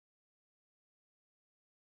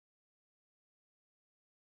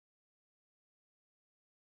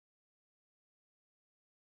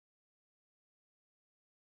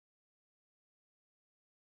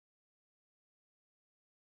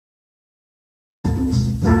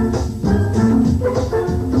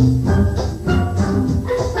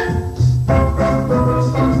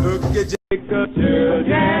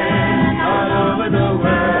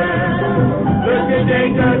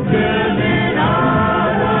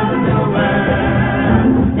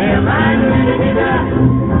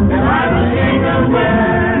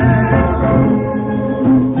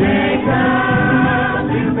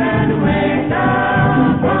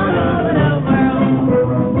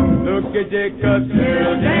Jacob's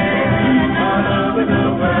children all over the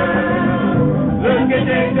world. Look at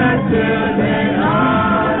Jacob's children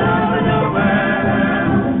all over the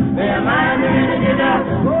world. Their minds are lifted up,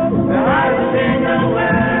 their hearts are in the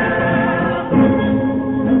world.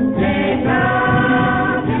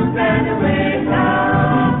 Jacob, you better wake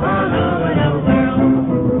up all over the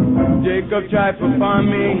world. Jacob tried for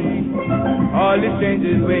farming, all his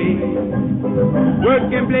changes ways.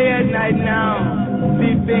 Work and play at night now,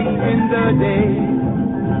 sleeping in the day.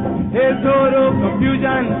 His total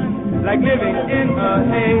confusion, like living in a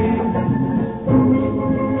haze.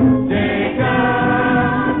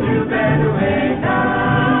 Jacob, you better wake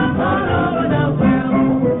up all over the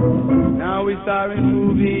world. Now we star in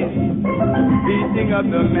movies, beating up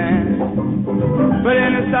the man. But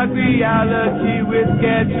in a stark reality, we're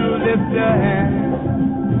scared to lift a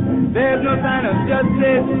hand. There's no sign of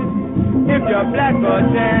justice if you're black or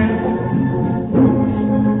tan.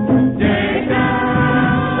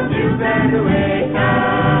 Jacob, you better wake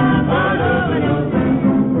up all over the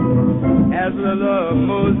world. As the law of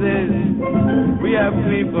Moses, we have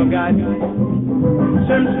clean forgotten.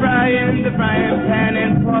 Shrimp fry in the frying pan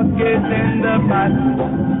and pockets in the pot.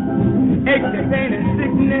 Aches and pain and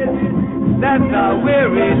sickness, that's our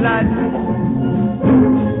weary lot.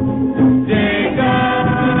 Jacob,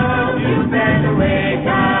 you better wake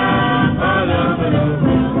up all over the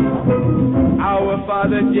world. Our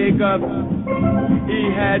father Jacob, he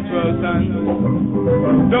had 12 sons.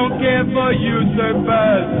 Don't care for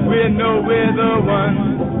usurpers, we know we're the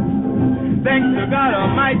ones. Thanks to God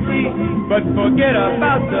Almighty, but forget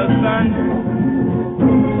about the sun.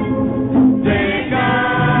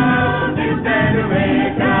 Jacob, you better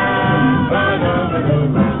wake up all over the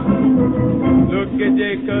world. Look at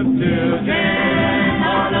Jacob's children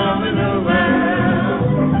all over the world.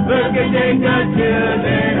 Look at Jacob's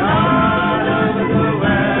children all over the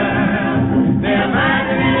world. Their minds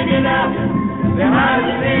are lifted up, their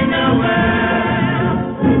hearts are in the world.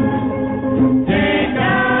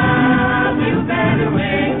 Jacob, you better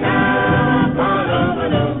wake up all over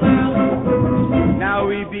the world. Now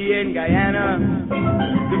we be in Guyana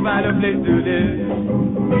to find a place to live,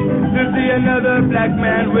 to see another black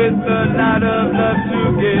man with a lot of love to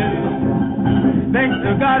give. Thanks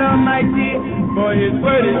to God Almighty, for His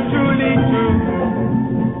word is truly true.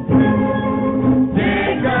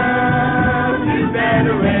 Jacob, you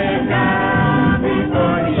better wake up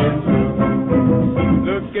before He is through.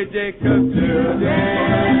 Look at Jacob's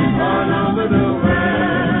children all over the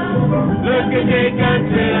world. Look at Jacob's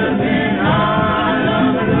children all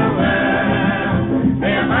over the world.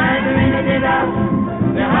 Their minds are lifted up,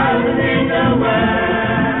 their hearts are in the world.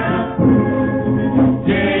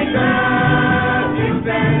 Jacob, you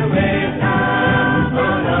better wake up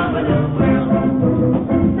all over the world.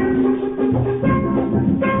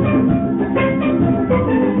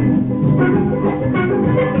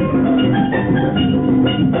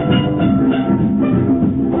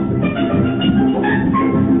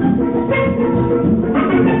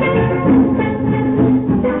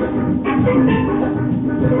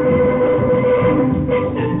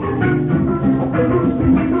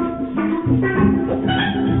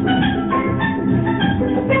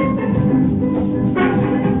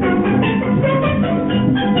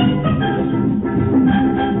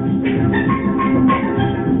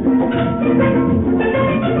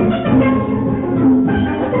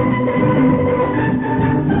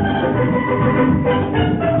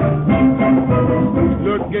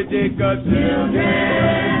 Look at Jacob's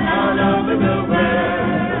children all over the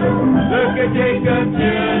world. Look at Jacob's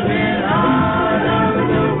children all over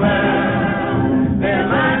the world. Their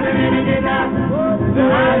minds are lifted up, their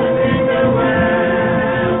hearts are in the world.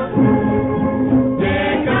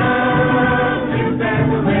 Jacob, you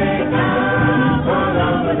better wake up all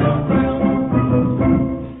over the world.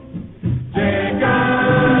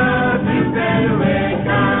 Jacob, you better wake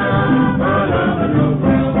up all over the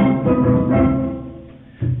world.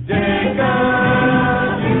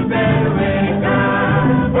 Jacob, you better wake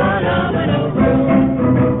up all over the world.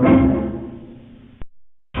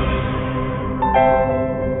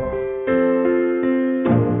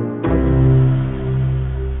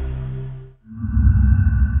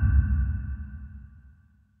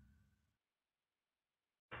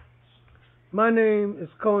 My name is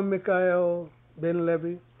Cohen Mikhael Ben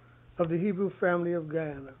Levi of the Hebrew family of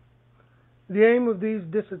Guyana. The aim of these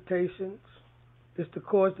dissertations is to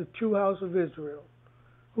cause the true house of Israel,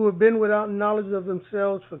 who have been without knowledge of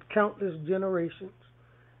themselves for countless generations,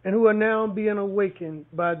 and who are now being awakened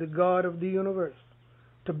by the God of the universe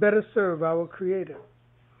to better serve our Creator.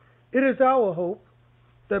 It is our hope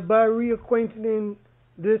that by reacquainting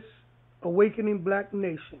this awakening black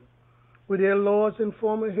nation with their laws and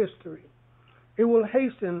former history. It will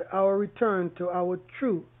hasten our return to our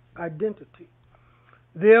true identity,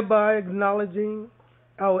 thereby acknowledging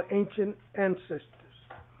our ancient ancestors.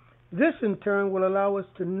 This in turn will allow us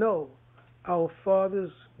to know our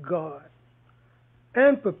Father's God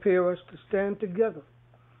and prepare us to stand together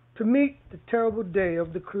to meet the terrible day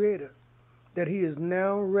of the Creator that He is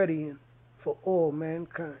now readying for all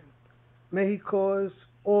mankind. May He cause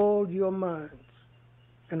all your minds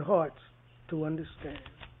and hearts to understand.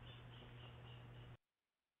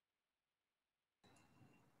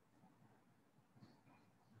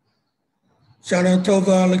 Shana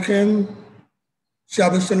Tova Lakim,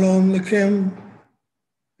 Shabbat Shalom Lakim,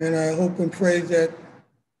 and I hope and pray that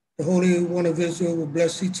the Holy One of Israel will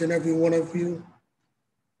bless each and every one of you,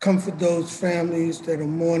 comfort those families that are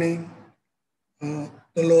mourning the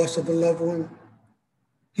loss of a loved one,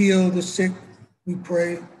 heal the sick, we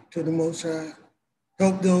pray to the Most High,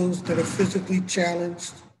 help those that are physically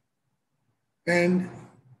challenged, and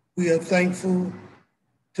we are thankful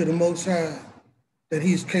to the Most High that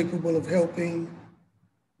He's capable of helping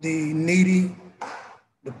the needy,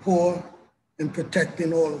 the poor, and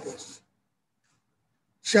protecting all of us.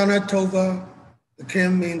 Shana Tova, the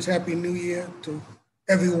Kim means Happy New Year to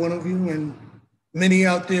every one of you, and many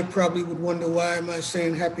out there probably would wonder why am I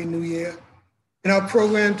saying Happy New Year. And our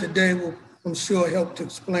program today will, I'm sure, help to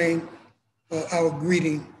explain our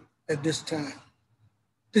greeting at this time.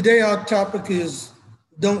 Today our topic is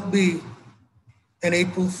Don't Be an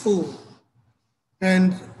April Fool.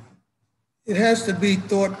 And it has to be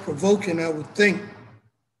thought-provoking, I would think.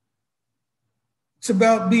 It's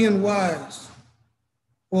about being wise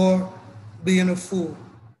or being a fool,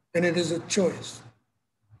 and it is a choice.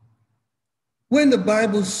 When the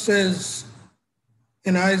Bible says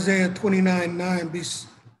in Isaiah 29:9, be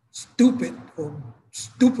stupid or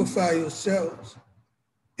stupefy yourselves,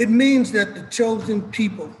 it means that the chosen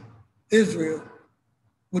people, Israel,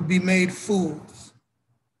 would be made fools.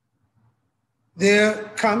 Their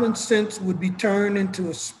common sense would be turned into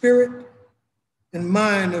a spirit and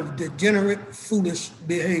mind of degenerate, foolish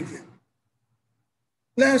behavior.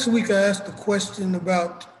 Last week, I asked a question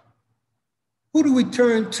about who do we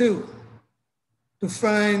turn to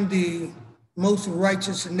find the most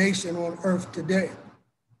righteous nation on earth today?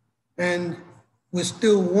 And we're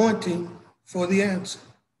still wanting for the answer.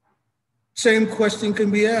 Same question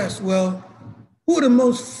can be asked, well, who are the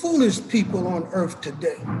most foolish people on earth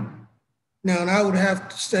today? Now, and I would have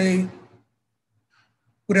to say,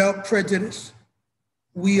 without prejudice,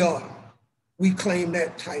 we are. We claim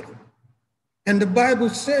that title. And the Bible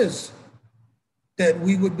says that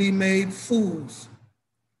we would be made fools.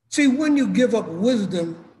 See, when you give up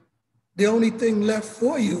wisdom, the only thing left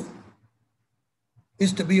for you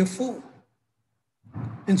is to be a fool.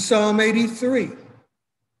 In Psalm 83,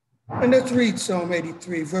 and let's read Psalm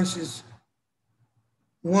 83, verses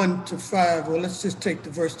 1 to 5, or let's just take the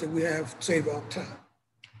verse that we have, save our time.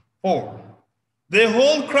 4. They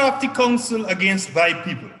hold crafty counsel against thy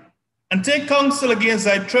people, and take counsel against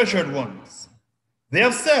thy treasured ones. They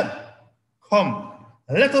have said, come,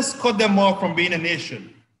 let us cut them off from being a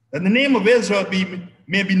nation, that the name of Israel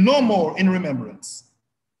may be no more in remembrance.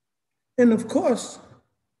 And of course,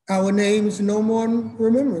 our name is no more in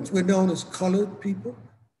remembrance. We're known as colored people,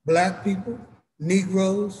 Black people,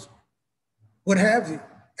 Negroes, what have you,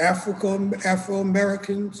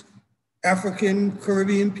 Afro-Americans, African,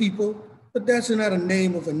 Caribbean people, but that's not a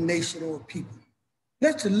name of a nation or a people.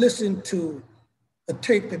 Let's listen to a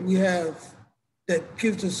tape that we have that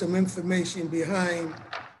gives us some information behind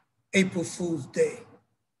April Fool's Day.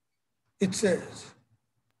 It says,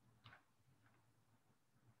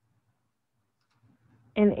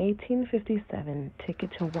 in 1857, ticket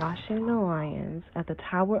to washing the lions at the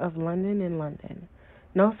Tower of London in London.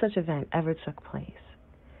 No such event ever took place.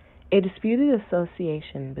 A disputed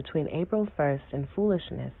association between April 1st and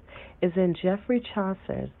foolishness is in Geoffrey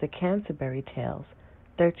Chaucer's The Canterbury Tales,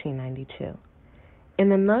 1392. In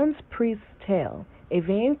the Nun's Priest's Tale, a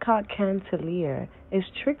vain-caught cantelier is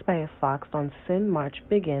tricked by a fox on Sin March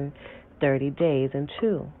Biggin 30 days and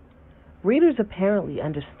 2. Readers apparently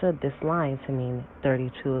understood this line to mean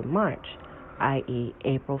 32 of March, i.e.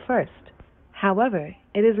 April 1st. However,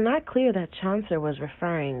 it is not clear that Chaucer was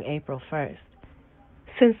referring April 1st,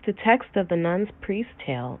 since the text of the Nun's Priest's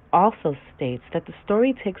Tale also states that the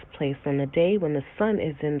story takes place on the day when the sun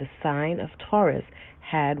is in the sign of Taurus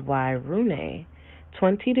Had Y Rune,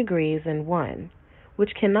 20 degrees and 1,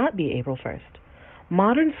 which cannot be April 1st.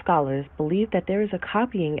 Modern scholars believe that there is a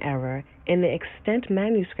copying error in the extant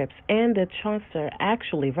manuscripts and that Chaucer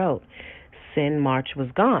actually wrote, Sin March was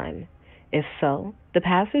gone, If so, the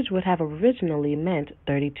passage would have originally meant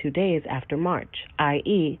 32 days after March,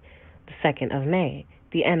 i.e., the 2nd of May,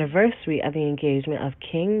 the anniversary of the engagement of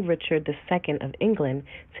King Richard II of England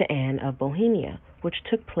to Anne of Bohemia, which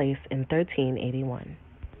took place in 1381.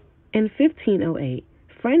 In 1508,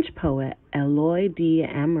 French poet Eloy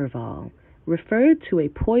d'Amerval referred to a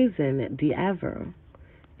poison d'Avre,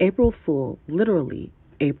 April Fool, literally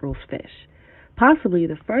April's fish, possibly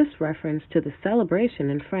the first reference to the celebration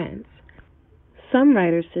in France. Some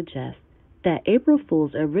writers suggest that April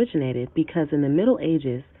Fools originated because in the Middle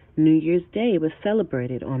Ages, New Year's Day was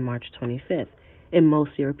celebrated on March 25th in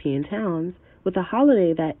most European towns, with a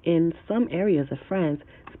holiday that in some areas of France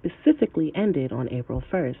specifically ended on April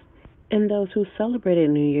 1st, and those who celebrated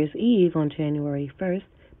New Year's Eve on January 1st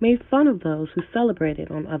made fun of those who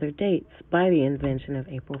celebrated on other dates by the invention of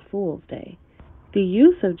April Fool's Day. The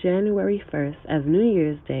use of January 1st as New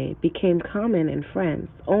Year's Day became common in France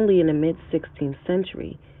only in the mid-16th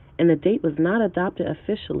century, and the date was not adopted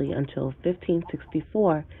officially until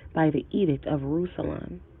 1564 by the Edict of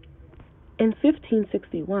Roussillon. In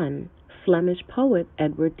 1561, Flemish poet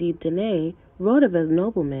Edward de Denay wrote of a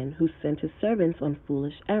nobleman who sent his servants on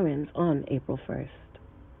foolish errands on April 1st.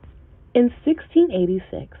 In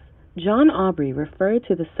 1686, John Aubrey referred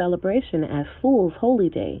to the celebration as Fool's Holy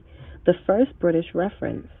Day, the first British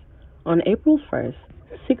reference. On April 1st,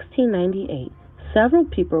 1698, several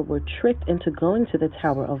people were tricked into going to the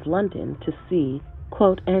Tower of London to see,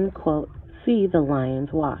 quote, unquote, see the lions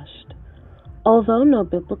washed. Although no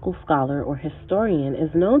biblical scholar or historian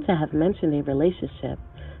is known to have mentioned a relationship,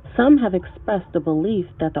 some have expressed the belief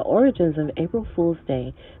that the origins of April Fool's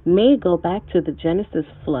Day may go back to the Genesis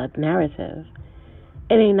flood narrative.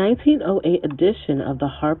 In a 1908 edition of the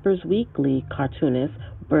Harper's Weekly, cartoonist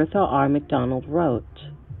Bertha R. MacDonald wrote,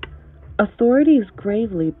 authorities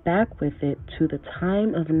gravely back with it to the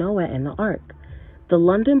time of Noah and the Ark. The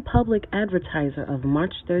London Public Advertiser of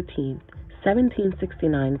March 13,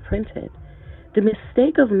 1769 printed, the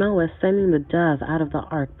mistake of Noah sending the dove out of the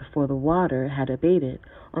ark before the water had abated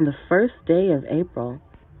on the first day of April,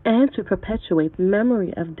 and to perpetuate the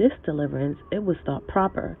memory of this deliverance, it was thought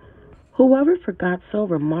proper, whoever forgot so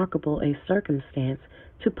remarkable a circumstance,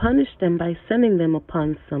 to punish them by sending them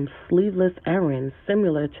upon some sleeveless errand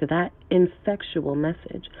similar to that ineffectual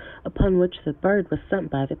message upon which the bird was sent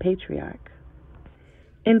by the patriarch.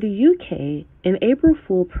 In the UK, an April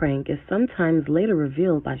Fool prank is sometimes later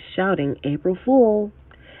revealed by shouting April Fool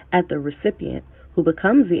at the recipient, who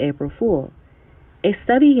becomes the April Fool. A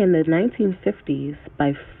study in the 1950s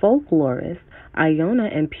by folklorists Iona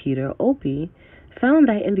and Peter Opie found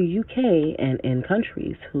that in the UK and in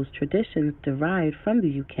countries whose traditions derived from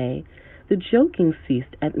the UK, the joking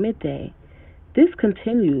ceased at midday. This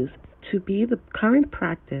continues to be the current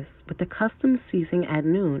practice, with the custom ceasing at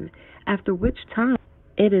noon, after which time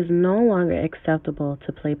it is no longer acceptable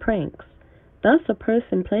to play pranks. Thus, a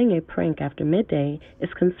person playing a prank after midday is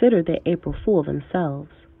considered the April Fool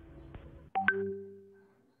themselves.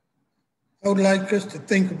 I would like us to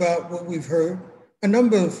think about what we've heard. A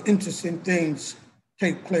number of interesting things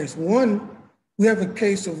take place. One, we have a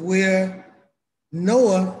case of where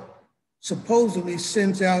Noah supposedly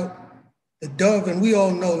sends out the dove, and we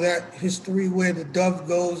all know that history where the dove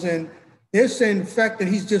goes, and they're saying the fact that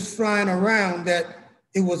he's just flying around, that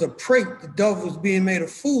it was a prank, the dove was being made a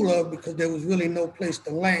fool of because there was really no place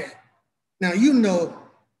to land. Now, you know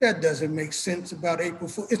that doesn't make sense about April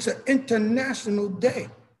Fool. It's an international day.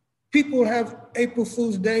 People have April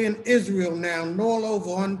Fool's Day in Israel now and all over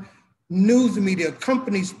on news media.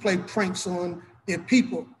 Companies play pranks on their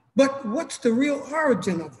people. But what's the real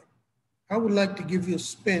origin of it? I would like to give you a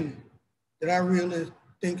spin that I really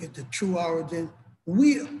think is the true origin.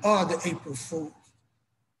 We are the April Fools.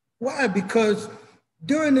 Why? Because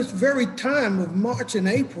during this very time of March and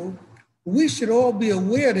April, we should all be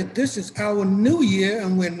aware that this is our new year,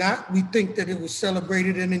 and we're not. We think that it was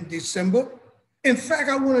celebrated in December. In fact,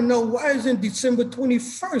 I want to know, why isn't December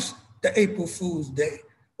 21st the April Fool's Day?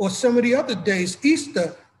 Or some of the other days,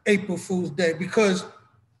 Easter, April Fool's Day, because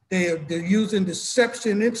they're using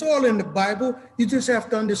deception. It's all in the Bible. You just have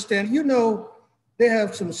to understand. You know, they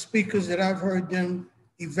have some speakers that I've heard them,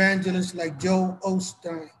 evangelists like Joe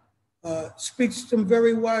Osteen, speaks some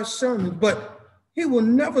very wise sermons, but he will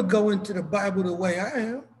never go into the Bible the way I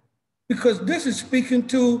am, because this is speaking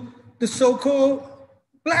to the so-called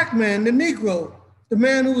Black man, the Negro, the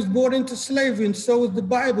man who was brought into slavery, and so is the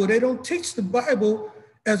Bible. They don't teach the Bible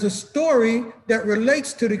as a story that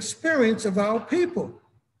relates to the experience of our people.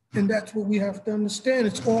 And that's what we have to understand.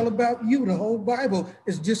 It's all about you. The whole Bible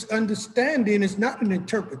is just understanding. It's not an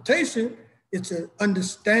interpretation. It's an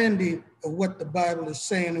understanding of what the Bible is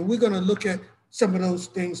saying. And we're going to look at some of those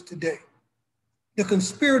things today. The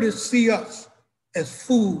conspirators see us as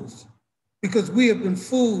fools because we have been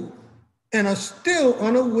fooled and are still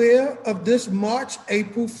unaware of this March,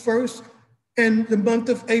 April 1st, and the month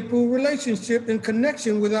of April relationship in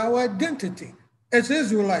connection with our identity as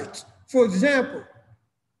Israelites. For example,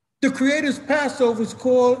 the Creator's Passover is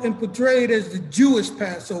called and portrayed as the Jewish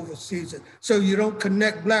Passover season. So you don't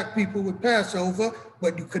connect Black people with Passover,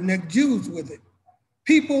 but you connect Jews with it.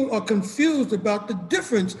 People are confused about the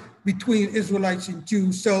difference between Israelites and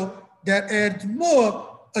Jews, so that adds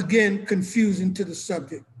more, again, confusion to the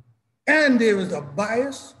subject. And there is a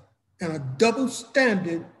bias and a double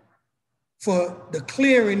standard for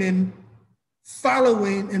declaring and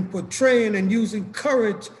following and portraying and using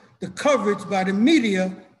the coverage by the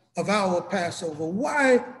media of our Passover.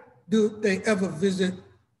 Why do they ever visit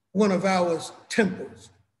one of our temples,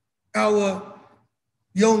 our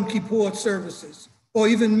Yom Kippur services, or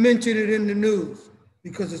even mention it in the news?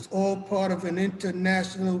 Because it's all part of an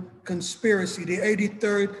international conspiracy. The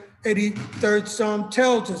 83rd Psalm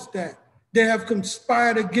tells us that. They have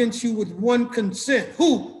conspired against you with one consent.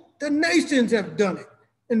 Who? The nations have done it.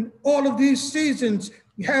 And all of these seasons,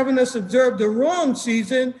 having us observe the wrong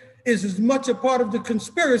season is as much a part of the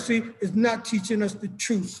conspiracy as not teaching us the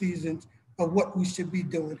true seasons of what we should be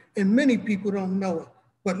doing. And many people don't know it.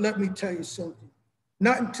 But let me tell you something.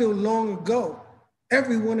 Not until long ago,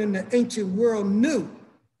 everyone in the ancient world knew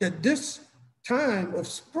that this time of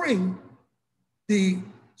spring, the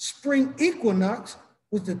spring equinox,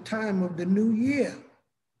 was the time of the new year.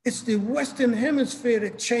 It's the Western Hemisphere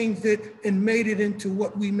that changed it and made it into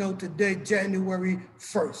what we know today, January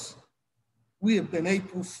 1st. We have been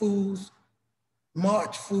April Fools,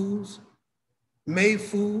 March Fools, May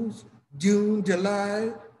Fools, June,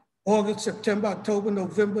 July, August, September, October,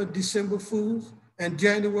 November, December Fools, and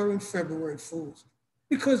January and February Fools,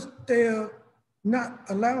 because they are not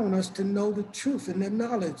allowing us to know the truth and their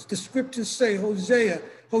knowledge. The scriptures say, Hosea,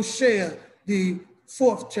 the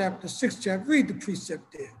 4th chapter, 6th chapter, read the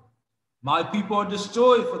precept there. My people are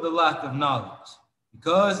destroyed for the lack of knowledge.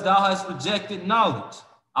 Because thou hast rejected knowledge,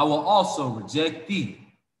 I will also reject thee.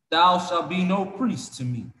 Thou shalt be no priest to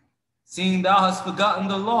me. Seeing thou hast forgotten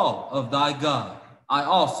the law of thy God, I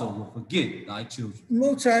also will forget thy children.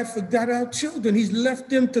 Most High forgot our children. He's left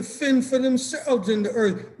them to fend for themselves in the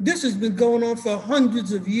earth. This has been going on for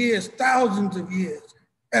hundreds of years, thousands of years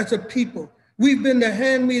as a people. We've been the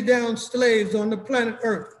hand-me-down slaves on the planet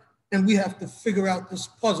Earth, and we have to figure out this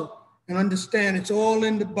puzzle and understand it's all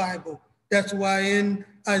in the Bible. That's why in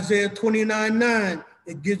Isaiah 29:9,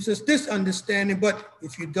 it gives us this understanding. But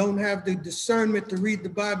if you don't have the discernment to read the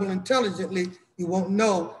Bible intelligently, you won't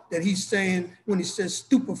know that he's saying, when he says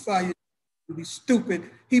stupefy you to be stupid,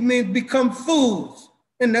 he means become fools.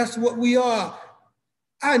 And that's what we are.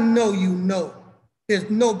 I know you know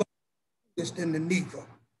there's nobody than the Negro.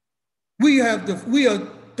 We are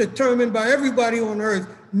determined by everybody on earth.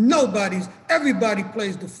 Everybody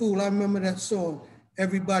plays the fool. I remember that song,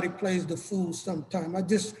 Everybody Plays the Fool Sometime. I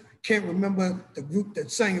just can't remember the group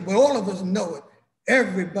that sang it, but all of us know it.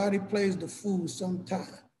 Everybody plays the fool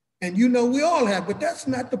sometime. And you know, we all have, but that's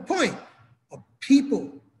not the point. A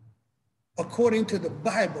people, according to the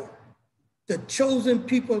Bible, the chosen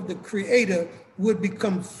people of the Creator would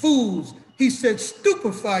become fools. He said,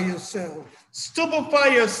 stupefy yourselves.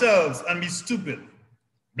 Stupefy yourselves and be stupid.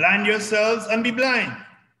 Blind yourselves and be blind.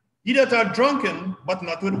 Ye that are drunken, but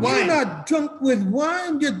not with wine. You're not drunk with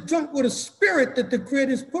wine. You're drunk with a spirit that the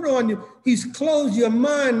Creator's put on you. He's closed your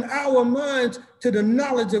mind, our minds, to the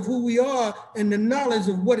knowledge of who we are and the knowledge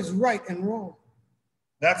of what is right and wrong.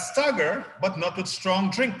 That stagger, but not with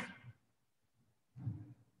strong drink.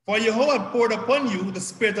 For Jehovah poured upon you the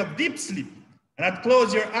spirit of deep sleep, and hath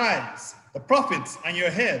closed your eyes, the prophets, and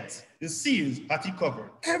your heads. The seals hath he covered.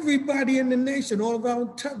 Everybody in the nation, all of our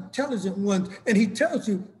intelligent ones, and he tells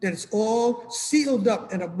you that it's all sealed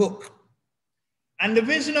up in a book. And the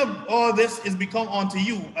vision of all this is become unto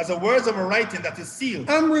you as the words of a writing that is sealed.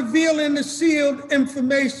 I'm revealing the sealed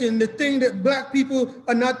information, the thing that Black people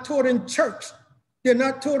are not taught in church. They're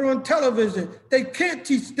not taught on television. They can't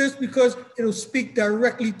teach this because it'll speak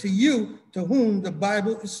directly to you, to whom the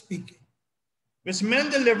Bible is speaking. Which men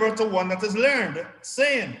deliver to one that is learned,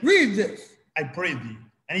 saying, read this. I pray thee.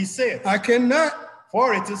 And he saith, I cannot.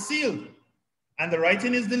 For it is sealed. And the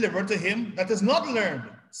writing is delivered to him that is not learned,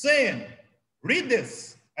 saying, read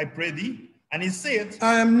this, I pray thee. And he saith,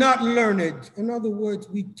 I am not learned. In other words,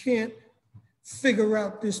 we can't figure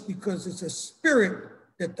out this because it's a spirit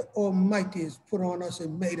that the Almighty has put on us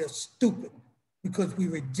and made us stupid because we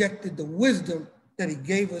rejected the wisdom that he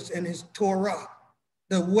gave us in his Torah,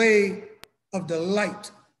 the way of the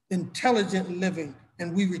light, intelligent living,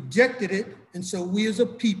 and we rejected it. And so we as a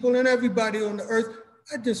people and everybody on the earth,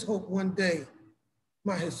 I just hope one day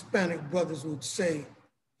my Hispanic brothers would say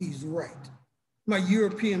he's right. My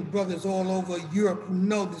European brothers all over Europe who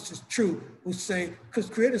know this is true will say, because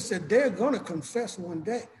Creator said they're gonna confess one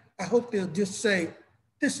day. I hope they'll just say,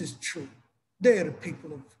 this is true. They are the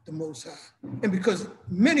people of the Most High. And because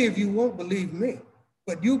many of you won't believe me,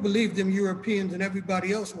 but you believe them Europeans and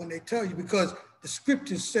everybody else when they tell you, because the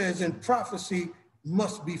scripture says in prophecy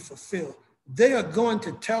must be fulfilled. They are going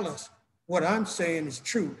to tell us what I'm saying is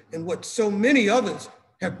true and what so many others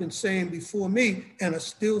have been saying before me and are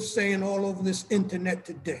still saying all over this internet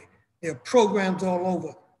today. There are programs all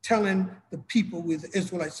over telling the people we're the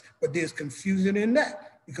Israelites, but there's confusion in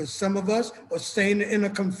that because some of us are saying it in a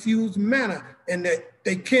confused manner and that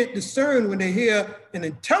they can't discern when they hear an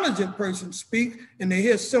intelligent person speak and they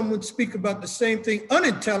hear someone speak about the same thing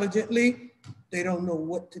unintelligently, they don't know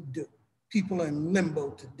what to do. People are in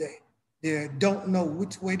limbo today. They don't know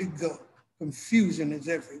which way to go. Confusion is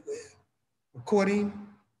everywhere. According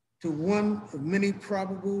to one of many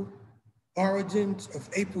probable origins of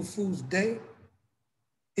April Fool's Day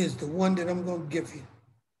is the one that I'm going to give you.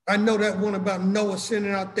 I know that one about Noah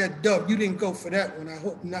sending out that dove. You didn't go for that one. I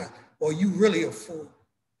hope not. Or you really a fool.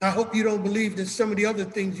 I hope you don't believe that some of the other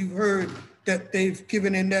things you've heard that they've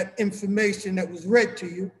given in that information that was read to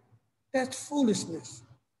you. That's foolishness.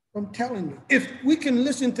 I'm telling you. If we can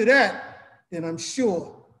listen to that, then I'm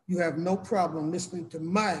sure you have no problem listening to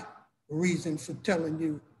my reason for telling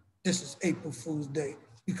you this is April Fool's Day,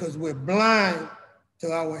 because we're blind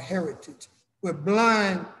to our heritage. We're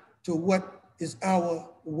blind to what is our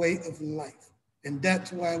way of life. And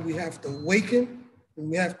that's why we have to awaken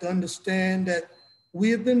and we have to understand that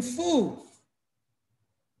we have been fooled.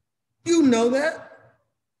 You know that.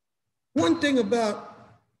 One thing about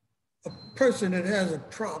a person that has a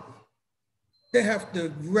problem, they have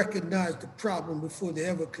to recognize the problem before they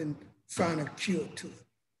ever can find a cure to it.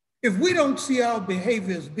 If we don't see our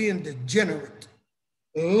behavior as being degenerate,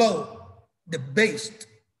 low, debased,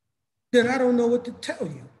 then I don't know what to tell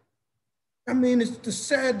you. I mean, it's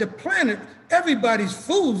the planet, everybody's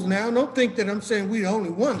fools now. Don't think that I'm saying we're the only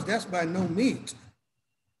ones. That's by no means.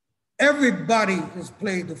 Everybody has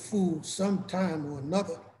played the fool sometime or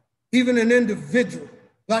another, even an individual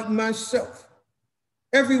like myself.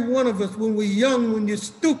 Every one of us, when we're young, when you're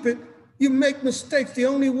stupid, you make mistakes. The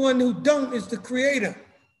only one who don't is the Creator.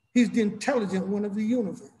 He's the intelligent one of the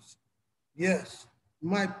universe. Yes,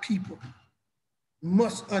 my people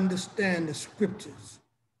must understand the scriptures,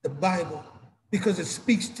 the Bible, because it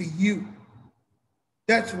speaks to you.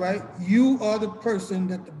 That's right. You are the person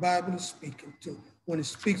that the Bible is speaking to when it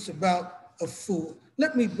speaks about a fool.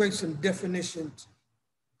 Let me break some definitions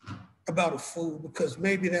about a fool because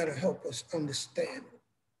maybe that'll help us understand.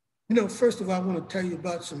 You know, first of all, I want to tell you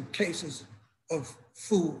about some cases of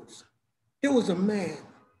fools. There was a man.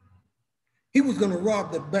 He was going to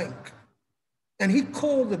rob the bank. And he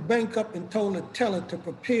called the bank up and told the teller to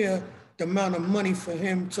prepare the amount of money for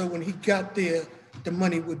him so when he got there, the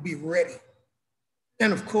money would be ready.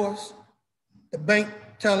 And of course, the bank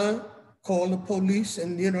teller called the police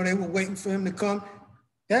and, you know, they were waiting for him to come.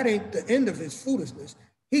 That ain't the end of his foolishness.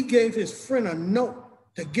 He gave his friend a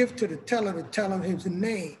note to give to the teller to tell him his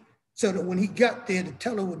name so that when he got there, the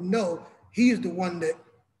teller would know he is the one that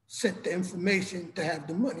sent the information to have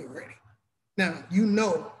the money ready. Now, you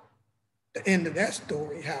know the end of that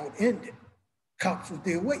story, how it ended. Cops was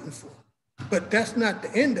there waiting for him. But that's not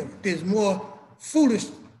the end of it. There's more foolish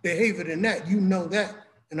behavior than that. You know that,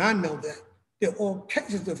 and I know that. There are all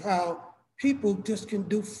cases of how people just can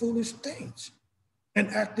do foolish things and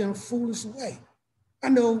act in a foolish way. I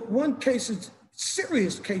know one case is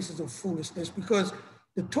serious cases of foolishness because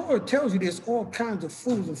the Torah tells you there's all kinds of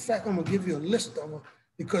fools. In fact, I'm gonna give you a list of them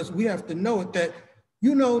because we have to know it that,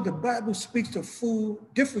 you know, the Bible speaks of fool,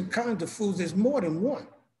 different kinds of fools. There's more than one.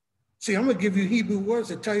 See, I'm gonna give you Hebrew words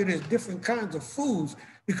to tell you there's different kinds of fools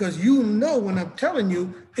because you know when I'm telling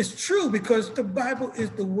you, it's true because the Bible is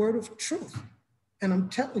the word of truth. And I'm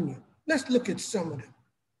telling you, let's look at some of them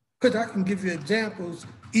because I can give you examples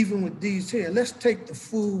even with these here. Let's take the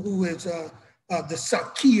fool who is the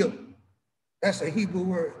Sakil. That's a Hebrew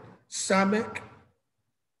word. Samek,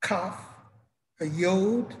 Kaf, a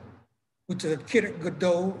Yod, which is a Kirit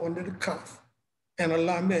Gadol under the Kaf, and a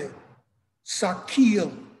Lamed.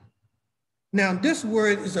 Sakil. Now, this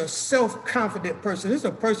word is a self-confident person. This is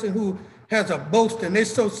a person who has a boast and they're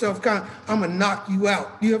so self-confident, I'm gonna knock you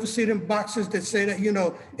out. You ever see them boxers that say that, you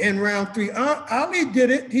know, in round 3, Ali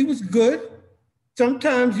did it, he was good.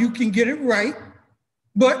 Sometimes you can get it right,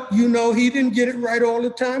 but you know he didn't get it right all the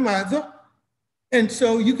time either. And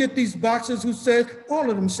so you get these boxers who say, all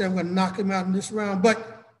of them say, I'm gonna knock him out in this round,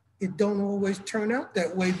 but it don't always turn out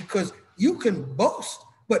that way because you can boast,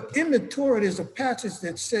 but in the Torah, there's a passage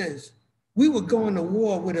that says, we were going to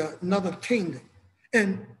war with another kingdom.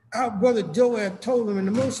 And our brother Joab told him, and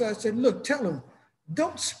the Mosai said, look, tell him,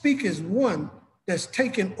 don't speak as one that's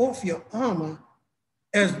taken off your armor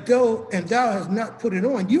as though, and thou hast not put it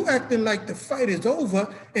on. You acting like the fight is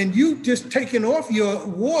over and you just taking off your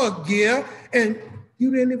war gear and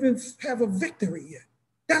you didn't even have a victory yet.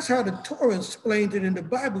 That's how the Torah explains it and the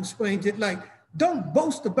Bible explains it, like, don't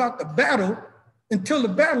boast about the battle until the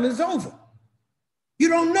battle is over. You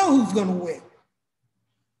don't know who's gonna win.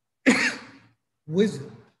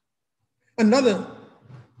 Wisdom. Another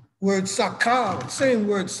word, sakal, same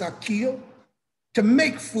word, sakil, to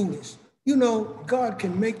make foolish. You know, God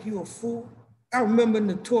can make you a fool. I remember in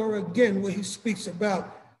the Torah again where he speaks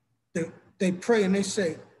about, they pray and they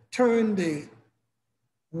say, turn the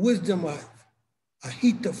wisdom of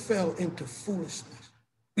Ahithophel into foolishness.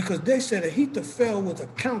 Because they said Ahithophel was a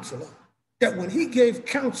counselor, that when he gave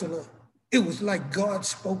counsel, it was like God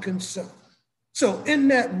spoke himself. So in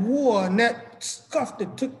that war and that scuff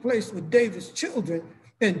that took place with David's children,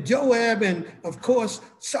 and Joab and of course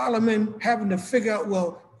Solomon having to figure out,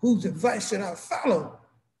 well, whose advice should I follow?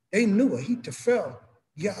 They knew Ahithophel,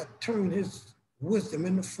 Yah turned his wisdom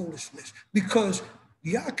into foolishness, because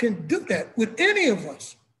Yah can do that with any of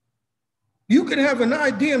us. You can have an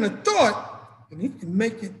idea and a thought, and he can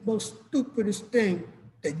make it the most stupidest thing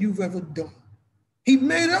that you've ever done. He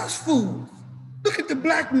made us fools. Look at the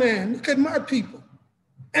black man, look at my people.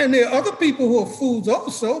 And there are other people who are fools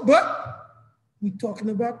also, but we're talking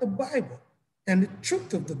about the Bible and the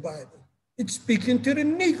truth of the Bible. It's speaking to the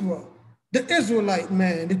Negro, the Israelite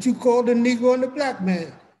man that you call the Negro and the black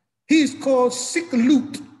man. He's called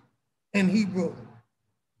Sikalut in Hebrew.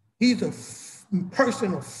 He's a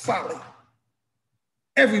person of folly.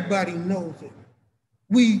 Everybody knows it.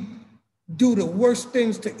 We do the worst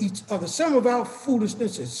things to each other. Some of our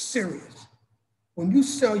foolishness is serious. When you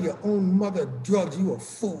sell your own mother drugs, you're a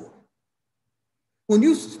fool. When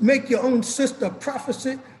you make your own sister a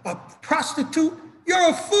prostitute, you're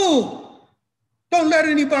a fool. Don't let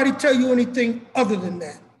anybody tell you anything other than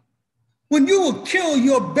that. When you will kill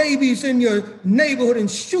your babies in your neighborhood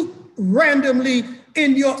and shoot randomly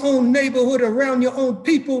in your own neighborhood around your own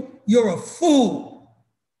people, you're a fool.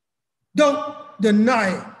 Don't deny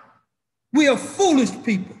it. We are foolish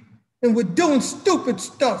people and we're doing stupid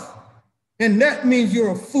stuff. And that means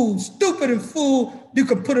you're a fool. Stupid and fool, you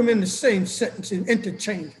can put them in the same sentence and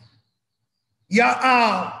interchange them.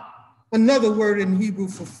 Ya'al, another word in Hebrew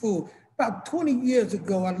for fool. About 20 years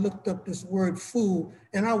ago, I looked up this word fool,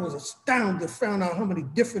 and I was astounded, found out how many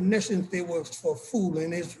definitions there was for fool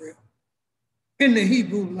in Israel. In the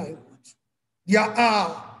Hebrew language,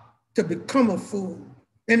 Ya'al, to become a fool.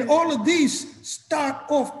 And all of these start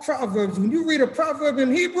off proverbs. When you read a proverb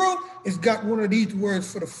in Hebrew, it's got one of these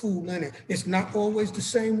words for the fool in it. It's not always the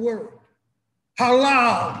same word.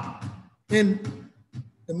 Halal, in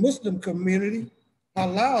the Muslim community,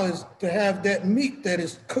 halal is to have that meat that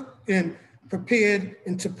is cooked and prepared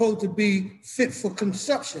and supposed to be fit for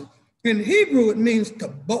consumption. In Hebrew, it means to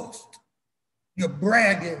boast. You're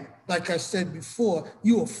bragging, like I said before,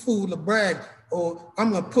 you a fool to brag, or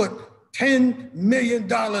I'm gonna put $10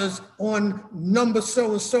 million on number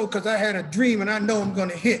so-and-so because I had a dream and I know I'm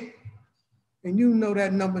gonna hit. And you know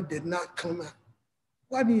that number did not come out.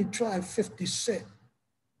 Why didn't you try 50 cents?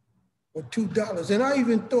 Or $2. And I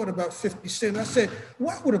even thought about 50 cents. I said,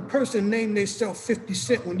 why would a person name themselves 50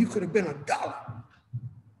 cents when you could have been $1?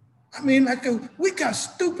 I mean, we got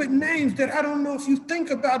stupid names that I don't know if you think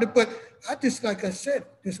about it, but I just, like I said,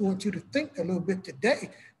 just want you to think a little bit today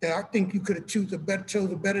that I think you could have chose a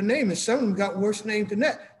better name, and some of them got worse names than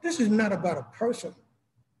that. This is not about a person.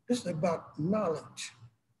 This is about knowledge,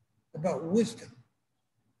 about wisdom,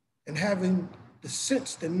 and having the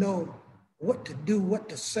sense to know what to do, what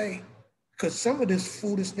to say, because some of this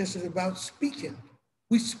foolishness is about speaking.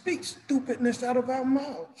 We speak stupidness out of our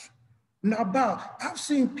mouths. Now, I've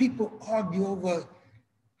seen people argue over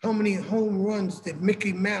how many home runs did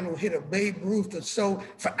Mickey Mantle hit a Babe Ruth or so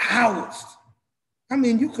for hours. I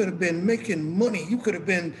mean, you could have been making money. You could have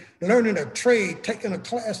been learning a trade, taking a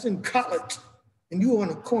class in college, and you were on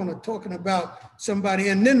the corner talking about somebody.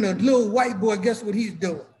 And then the little white boy, guess what he's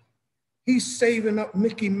doing? He's saving up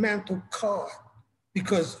Mickey Mantle card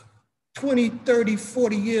because 20, 30,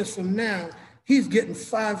 40 years from now, he's getting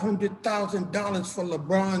 $500,000 for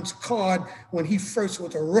LeBron's card when he first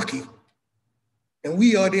was a rookie. And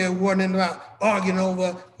we are there running around arguing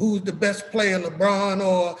over who's the best player, LeBron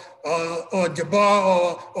or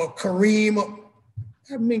Jabbar or Kareem.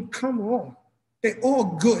 I mean, come on. They're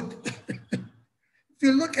all good. If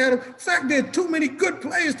you look at it, in fact, there are too many good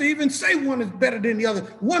players to even say one is better than the other.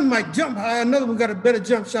 One might jump high, another one got a better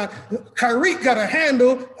jump shot. Kyrie got a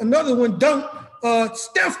handle, another one don't.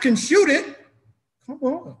 Steph can shoot it. Come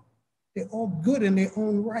on. They're all good in their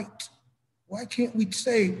own right. Why can't we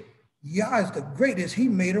say Yah is the greatest? He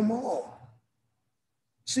made them all.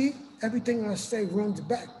 See, everything I say runs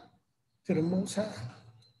back to the Most High.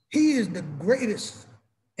 He is the greatest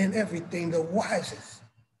in everything, the wisest.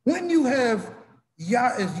 When you have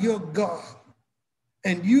Yah as your God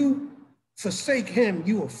and you forsake him,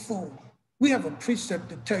 you a fool. We have a precept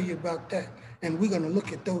to tell you about that. And we're going to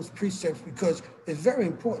look at those precepts because it's very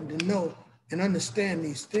important to know and understand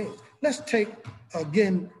these things. Let's take,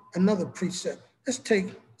 again, another precept. Let's take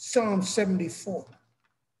Psalm 74,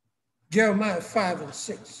 Jeremiah 5 and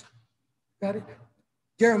 6. Got it?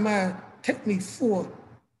 Jeremiah, take me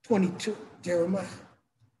 4:22, Jeremiah.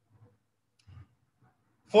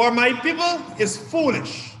 For my people is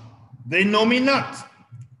foolish. They know me not.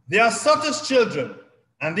 They are such as children,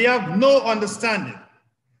 and they have no understanding.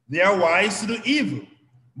 They are wise to do evil,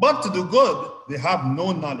 but to do good, they have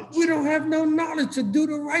no knowledge. We don't have no knowledge to do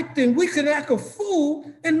the right thing. We could act a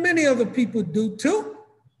fool, and many other people do too.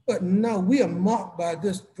 But no, we are marked by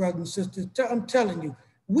this, brothers and sisters. I'm telling you,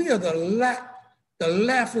 we are the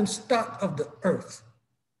laughing stock of the earth.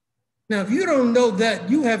 Now, if you don't know that,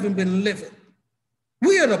 you haven't been living.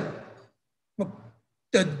 We are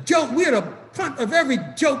the joke. We are the front of every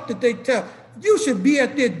joke that they tell. You should be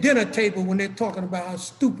at their dinner table when they're talking about how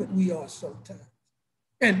stupid we are sometimes.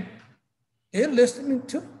 And they're listening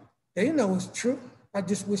too. They know it's true. I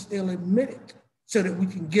just wish they'll admit it so that we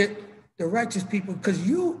can get the righteous people, because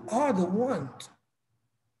you are the ones,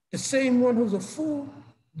 the same one who's a fool.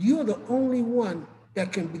 You're the only one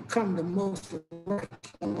that can become the most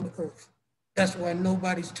righteous on the earth. That's why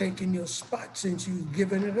nobody's taking your spot since you've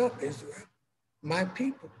given it up, Israel. My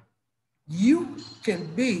people, you can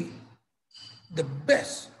be the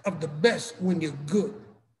best of the best when you're good.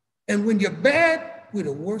 And when you're bad, we're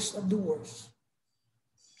the worst of the worst.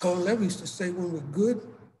 Cohane Levi used to say, when we're good,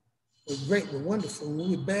 we're great, we're wonderful. When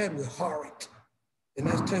we're bad, we're horrid. And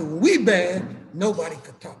I tell you, when we're bad, nobody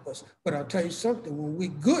can top us. But I'll tell you something, when we're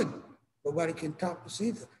good, nobody can top us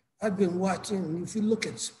either. I've been watching, if you look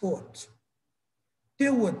at sports,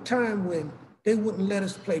 there were times when they wouldn't let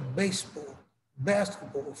us play baseball,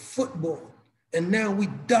 basketball, football, and now we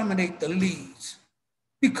dominate the leagues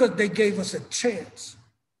because they gave us a chance.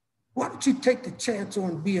 Why don't you take the chance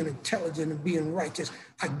on being intelligent and being righteous?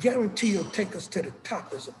 I guarantee you'll take us to the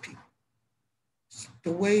top as a people. It's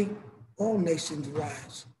the way all nations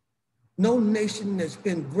rise. No nation that's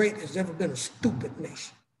been great has ever been a stupid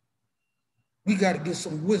nation. We got to get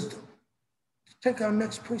some wisdom. Take our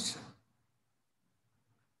next precept.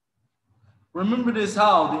 Remember this,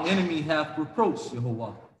 how the enemy hath reproached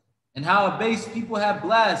Jehovah, and how a base people have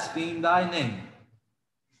blasphemed thy name.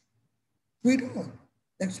 Read on.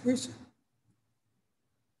 Next precept.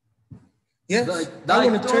 Yes,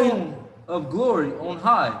 thy throne of glory on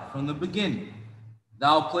high from the beginning,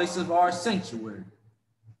 thou place of our sanctuary.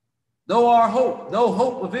 Though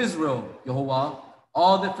hope of Israel, Jehovah,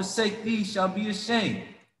 all that forsake thee shall be ashamed.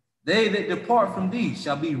 They that depart from thee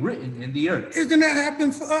shall be written in the earth. Isn't that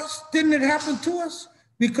happen for us? Didn't it happen to us?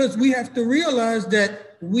 Because we have to realize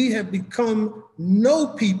that we have become no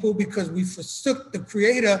people because we forsook the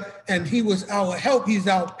Creator and he was our help. He's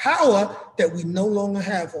our power that we no longer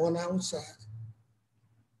have on our side.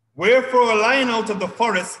 Wherefore a lion out of the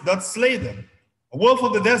forest doth slay them, a wolf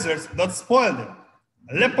of the deserts doth spoil them,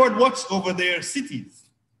 a leopard watch over their cities.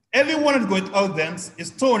 Every one that goeth out thence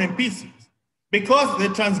is torn in pieces. Because their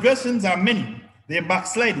transgressions are many, their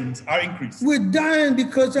backslidings are increased. We're dying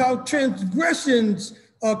because our transgressions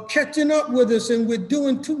are catching up with us and we're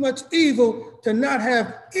doing too much evil to not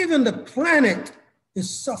have, even the planet is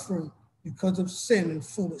suffering because of sin and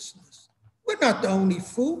foolishness. We're not the only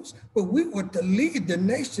fools, but we were to lead the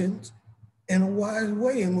nations in a wise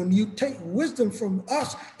way. And when you take wisdom from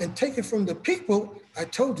us and take it from the people, I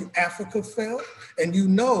told you Africa fell, and you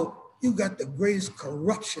know you got the greatest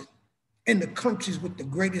corruption in the countries with the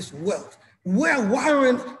greatest wealth. Why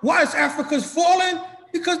is Africa's falling?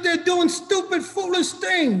 Because they're doing stupid, foolish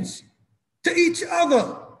things to each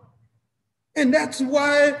other. And that's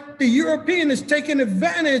why the European is taking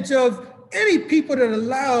advantage of any people that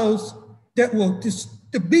allows that will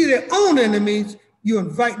to be their own enemies. You're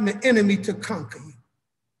inviting the enemy to conquer you.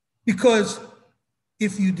 Because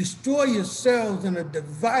if you destroy yourselves and are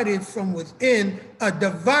divided from within, a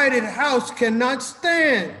divided house cannot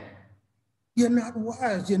stand. You're not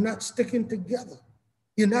wise. You're not sticking together.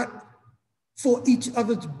 You're not for each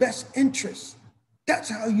other's best interests. That's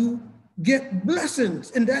how you get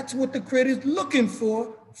blessings. And that's what the Creator is looking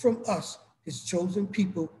for from us, his chosen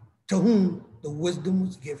people, to whom the wisdom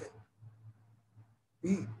was given.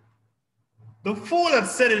 Read. The fool had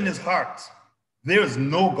said in his heart, there is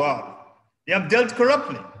no God. They have dealt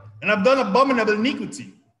corruptly and have done abominable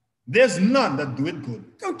iniquity. There's none that do it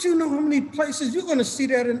good. Don't you know how many places? You're going to see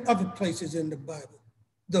that in other places in the Bible.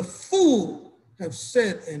 The fool have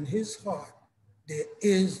said in his heart, there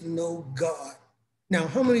is no God. Now,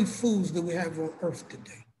 how many fools do we have on earth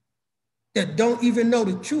today that don't even know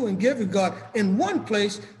the true and giving God? In one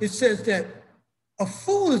place, it says that a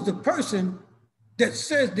fool is the person that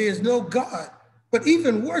says there's no God. But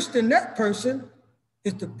even worse than that person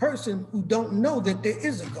is the person who don't know that there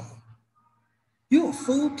is a God. You're a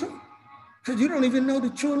fool too, because you don't even know the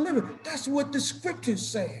true and living. That's what the scriptures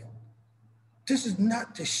say. This is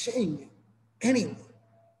not to shame you, anyone.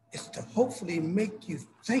 It's to hopefully make you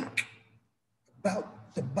think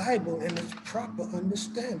about the Bible and its proper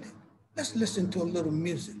understanding. Let's listen to a little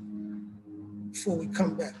music before we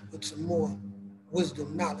come back with some more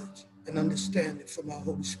wisdom, knowledge, and understanding from our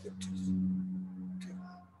Holy Scriptures.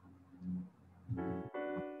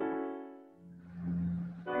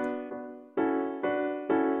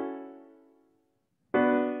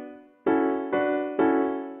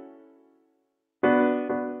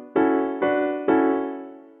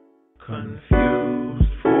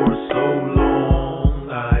 Confused for so long,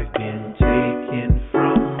 I've been taken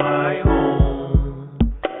from my home,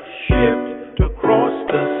 shipped across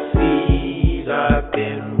the seas. I've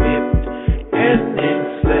been whipped and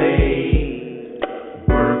enslaved,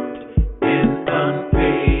 worked and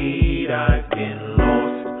unpaid. I've been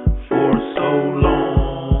lost for so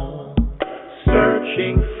long,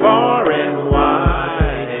 searching far and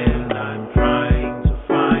wide, and I'm trying to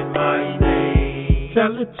find my name.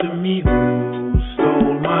 Tell it to me who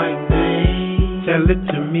stole my name. Tell it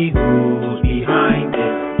to me who's behind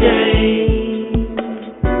this game.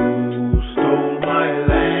 Who stole my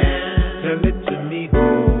land? Tell it to me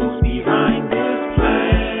who's behind this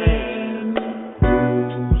plan. Who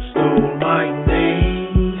stole my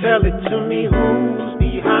name? Tell it to me who's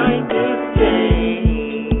behind this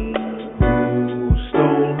game. Who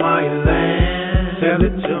stole my land? Tell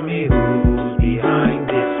it to me who's behind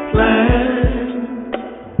this plan.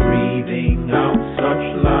 Breathing out such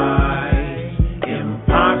lies,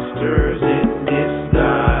 imposters in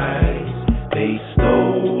disguise. They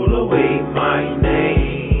stole away my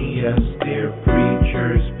name. Yes, their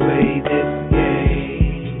preachers play this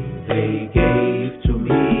game. They gave to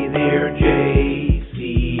me their JC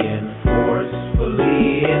and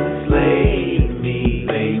forcefully enslaved me.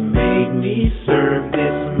 They made me serve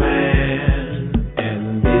this man,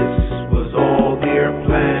 and this was all their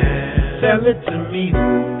plan. Tell it to me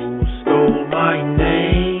who stole my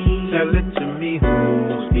name. Tell it to me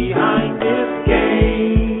who's behind this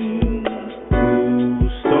game. Who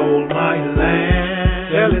stole my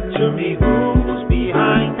land? Tell it to me who's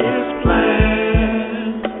behind this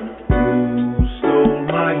plan. Who stole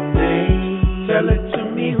my name? Tell it to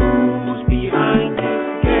me who's behind this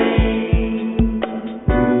game.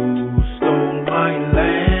 Who stole my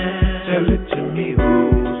land? Tell it to me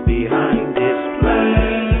who's behind this plan.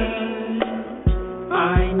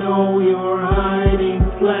 I know you're hiding,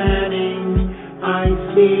 planning. I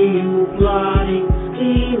see you plotting,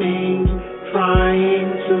 scheming,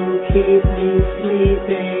 trying to keep me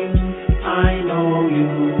sleeping. I know you,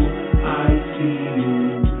 I see you.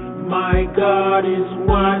 My God is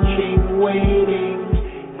watching, waiting.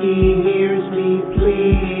 He hears me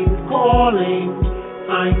pleading, calling.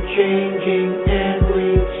 I'm changing and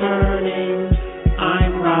returning.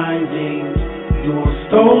 I'm rising. You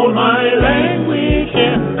stole my language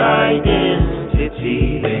and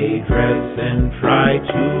identity. They dress and try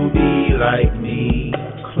to be like me,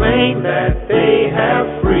 claim that they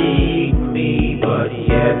have freed me, but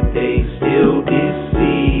yet they still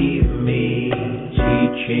deceive me,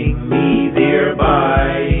 teaching me their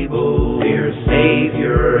Bible, their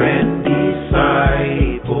Savior and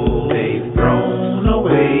disciple. They've thrown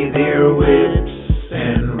away their whips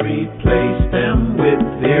and replaced them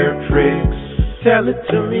with their tricks. Tell it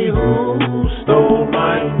to me who stole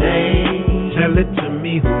my name. Tell it to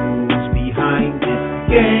me who's behind this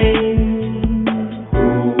game.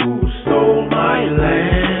 Who stole my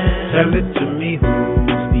land? Tell it to me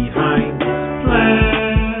who's behind this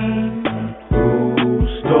plan. Who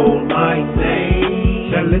stole my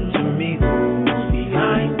name? Tell it to me who's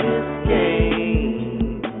behind this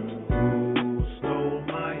game. Who stole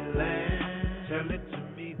my land? Tell it to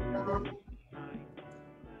me who's behind this.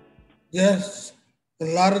 Yes, a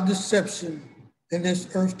lot of deception in this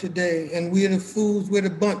earth today. And we're the fools, we're the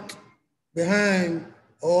bunt behind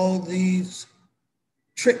all these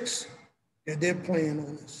tricks that they're playing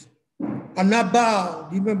on us. A Nabal,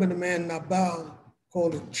 do you remember the man Nabal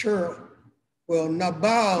called a churl? Well,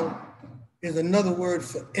 Nabal is another word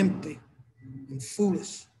for empty and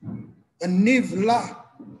foolish. A Nivla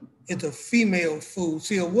is a female fool.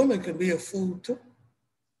 See, a woman can be a fool too.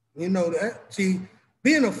 You know that? See,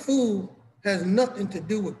 being a fool has nothing to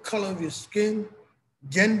do with color of your skin,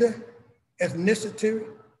 gender, ethnicity.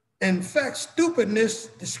 In fact, stupidness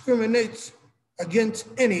discriminates against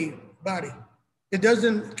anybody. It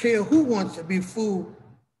doesn't care who wants to be fooled.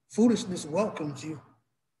 Foolishness welcomes you.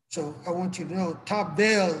 So I want you to know,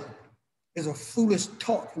 Tabel is a foolish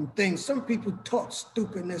talk and things. Some people talk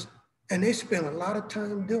stupidness and they spend a lot of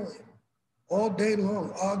time doing it all day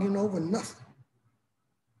long, arguing over nothing.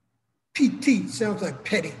 PT sounds like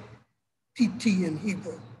petty. PT in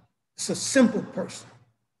Hebrew. It's a simple person.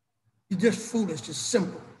 You're just foolish, just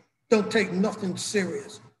simple. Don't take nothing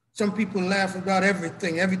serious. Some people laugh about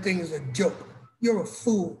everything. Everything is a joke. You're a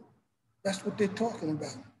fool. That's what they're talking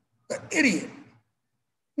about. An idiot.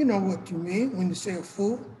 You know what you mean when you say a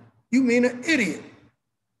fool. You mean an idiot.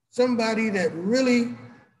 Somebody that really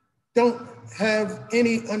don't have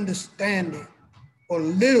any understanding or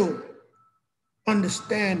little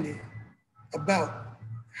understanding about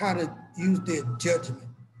how to use their judgment.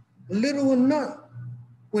 Little or none.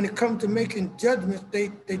 When it comes to making judgments,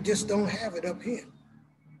 they just don't have it up here.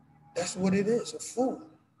 That's what it is, a fool.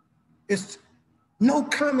 It's no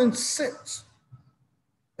common sense.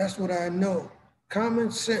 That's what I know.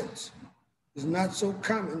 Common sense is not so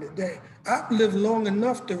common today. I've lived long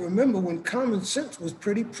enough to remember when common sense was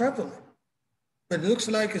pretty prevalent. But it looks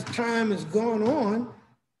like as time has gone on,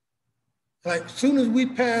 like as soon as we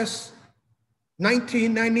pass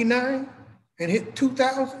 1999 and hit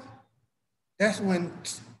 2000, that's when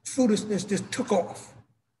foolishness just took off.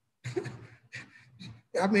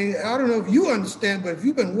 I mean, I don't know if you understand, but if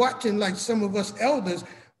you've been watching like some of us elders,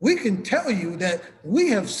 we can tell you that we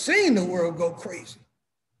have seen the world go crazy.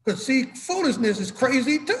 Because see, foolishness is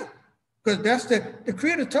crazy too. Because that's the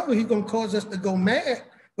Creator told me he's gonna cause us to go mad,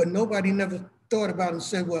 but nobody never thought about it and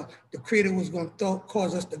said, well, the Creator was gonna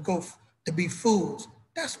cause us to be fools.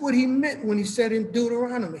 That's what he meant when he said in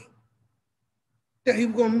Deuteronomy, that he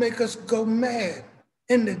was gonna make us go mad.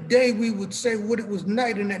 In the day we would say what it was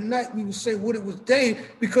night, and at night we would say what it was day,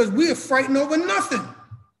 because we are frightened over nothing.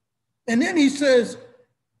 And then he says,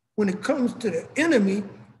 when it comes to the enemy,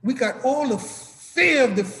 we got all the fear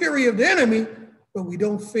of the fury of the enemy, but we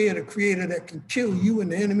don't fear the Creator that can kill you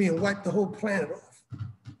and the enemy and wipe the whole planet off.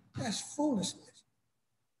 That's foolishness.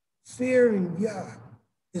 Fearing Yah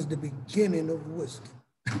is the beginning of wisdom.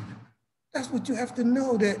 That's what you have to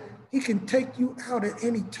know, that he can take you out at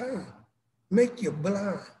any time, make you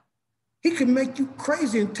blind. He can make you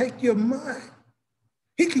crazy and take your mind.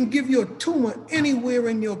 He can give you a tumor anywhere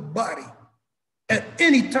in your body at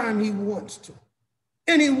any time he wants to.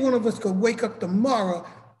 Any one of us could wake up tomorrow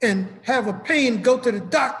and have a pain, go to the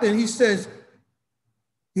doctor, and he says,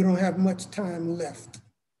 you don't have much time left.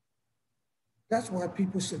 That's why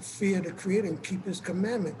people should fear the Creator and keep his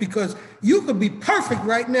commandment, because you could be perfect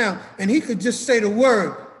right now and he could just say the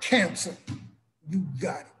word, cancer. You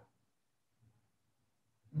got it.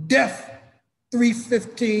 Death,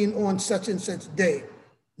 3:15 on such and such day.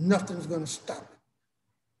 Nothing's gonna stop it.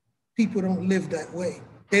 People don't live that way.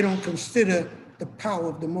 They don't consider the power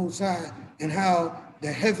of the Most High and how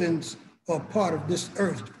the heavens are part of this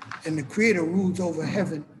earth and the Creator rules over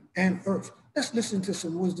heaven and earth. Let's listen to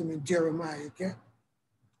some wisdom in Jeremiah, okay?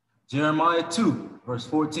 Jeremiah 2, verse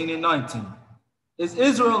 14 and 19. Is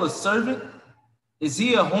Israel a servant? Is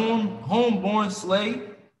he a homeborn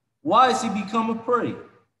slave? Why is he become a prey?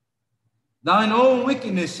 Thine own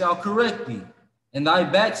wickedness shall correct thee, and thy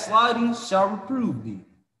backsliding shall reprove thee.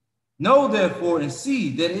 Know therefore and see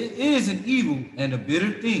that it is an evil and a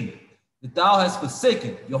bitter thing that thou hast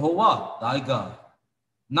forsaken Yehovah thy God.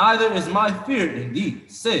 Neither is my fear in thee,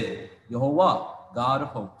 said Yehovah, God of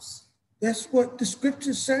hosts. That's what the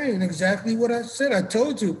scripture's saying, exactly what I said. I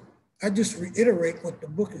told you, I just reiterate what the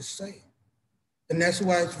book is saying. And that's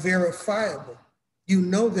why it's verifiable. You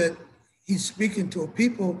know that he's speaking to a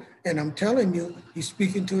people, and I'm telling you, he's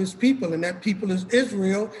speaking to his people, and that people is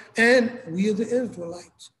Israel, and we are the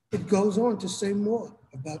Israelites. It goes on to say more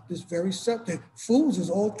about this very subject. Fools is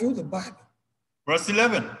all through the Bible. Verse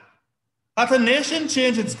 11. Hath a nation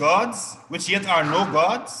changed its gods, which yet are no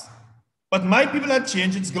gods? But my people have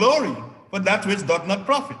changed its glory for that which doth not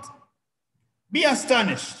profit. Be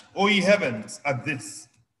astonished, O ye heavens, at this,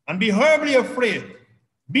 and be horribly afraid.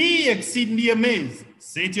 Be exceedingly amazed,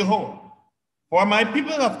 saith Jehovah. For my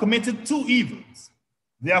people have committed two evils.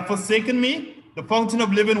 They have forsaken me, the fountain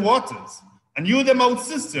of living waters, and hewed them out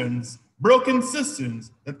cisterns, broken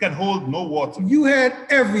cisterns that can hold no water. You had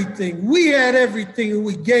everything. We had everything, and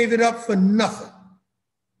we gave it up for nothing.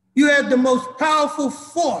 You had the most powerful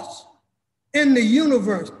force in the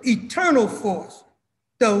universe, eternal force,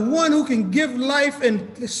 the one who can give life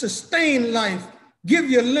and sustain life, give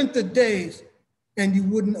you length of days, and you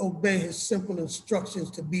wouldn't obey his simple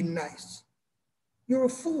instructions to be nice. You're a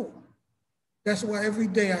fool. That's why every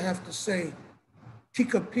day I have to say,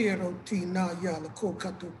 Tika Piero Ti Na Ya La Ko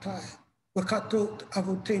Kato Tai, Wakato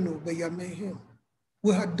Avoteno Bayamehim,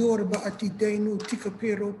 Wahador Baati Denu Tika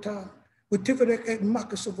Piero Ta, Wativerek et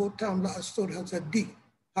Makasavotam La Asod Hazadi,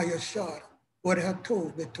 Hayashar,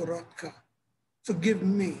 Wadahato Betoratka. Forgive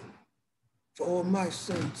me for all my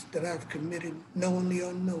sins that I've committed knowingly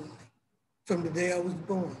or unknowingly. From the day I was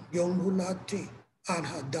born, Yom Hulati,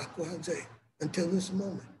 Anha Dakwa Haze, until this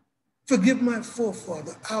moment. Forgive my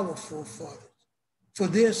forefather, our forefathers, for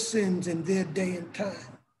their sins in their day and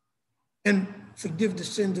time. And forgive the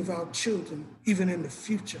sins of our children, even in the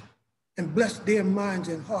future. And bless their minds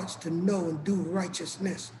and hearts to know and do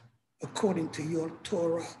righteousness according to your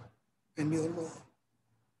Torah and your law.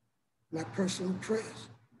 My personal prayers,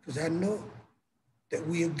 because I know that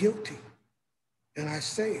we are guilty. And I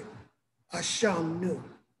say it, Asham knew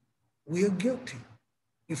we are guilty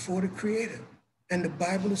before the Creator. And the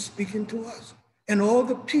Bible is speaking to us. And all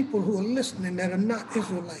the people who are listening that are not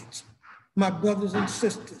Israelites, my brothers and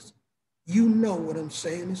sisters, you know what I'm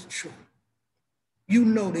saying is true. You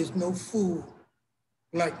know there's no fool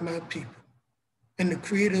like my people. And the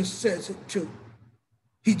Creator says it too.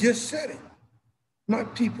 He just said it. My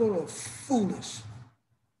people are foolish,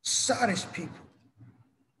 sottish people.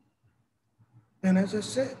 And as I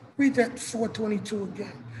said, read that 422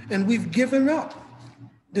 again. And we've given up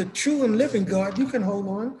the true and living God. You can hold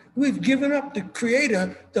on. We've given up the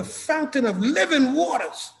Creator, the fountain of living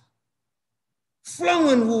waters,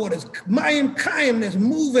 flowing waters, Mayim Kayim that's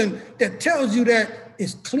moving, that tells you that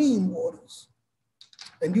it's clean waters.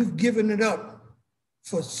 And you've given it up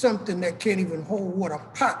for something that can't even hold water,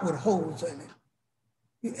 a pot with holes in it.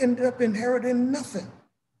 You ended up inheriting nothing.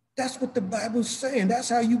 That's what the Bible's saying. That's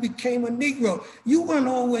how you became a Negro. You weren't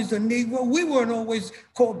always a Negro. We weren't always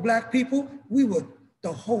called black people. We were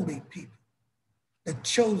the holy people, the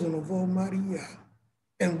chosen of Almighty Yah.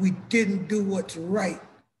 And we didn't do what's right.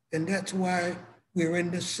 And that's why we're in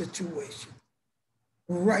this situation.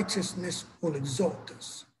 Righteousness will exalt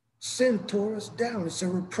us. Sin tore us down. It's a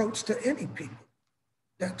reproach to any people.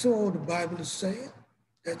 That's all the Bible is saying.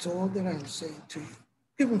 That's all that I'm saying to you.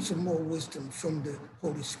 Give them some more wisdom from the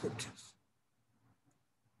Holy Scriptures.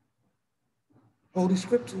 Holy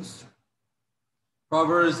Scriptures.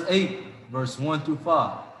 Proverbs 8, verse 1 through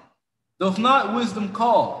 5. Doth not wisdom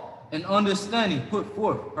call, and understanding put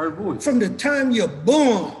forth her voice? From the time you're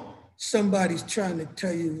born, somebody's trying to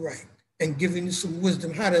tell you right and giving you some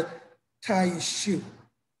wisdom, how to tie your shoe,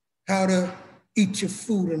 how to eat your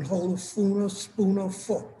food and hold a spoon or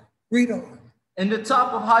fork. Read on. In the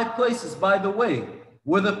top of high places by the way,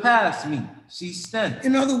 where the paths meet, she standeth.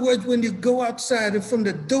 In other words, when you go outside and from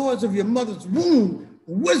the doors of your mother's womb,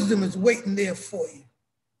 wisdom is waiting there for you.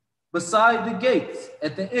 Beside the gates,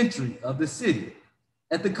 at the entry of the city,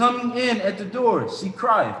 at the coming in at the door, she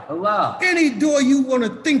cried aloud. Any door you want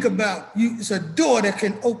to think about, it's a door that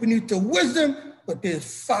can open you to wisdom, but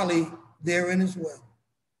there's folly therein as well.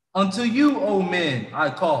 Unto you, O men, I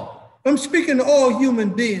call. I'm speaking to all human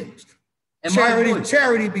beings. And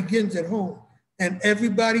Charity begins at home, and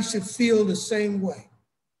everybody should feel the same way.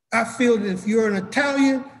 I feel that if you're an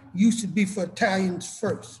Italian, you should be for Italians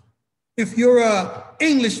first. If you're an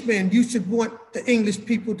Englishman, you should want the English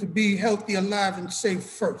people to be healthy, alive, and safe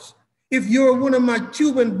first. If you're one of my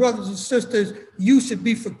Cuban brothers and sisters, you should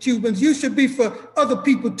be for Cubans. You should be for other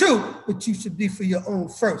people too, but you should be for your own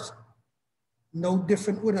first. No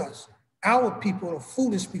different with us. Our people are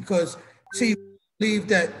foolish because, see, we believe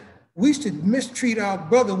that we should mistreat our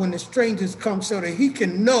brother when the strangers come so that he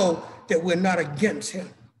can know that we're not against him.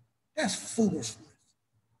 That's foolishness.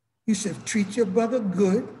 You should treat your brother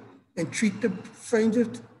good and treat the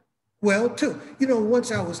strangers well too. You know,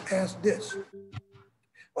 once I was asked this,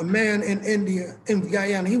 a man in India, in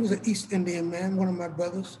Guyana, he was an East Indian man, one of my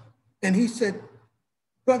brothers, and he said,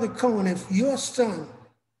 Brother Cohane, if your son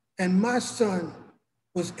and my son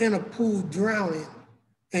was in a pool drowning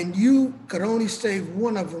and you could only save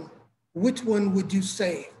one of them, which one would you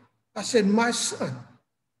save? I said, my son.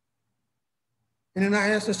 And then I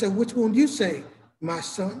asked, I said, which one would you save? My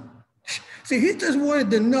son. See, he just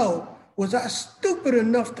wanted to know, was I stupid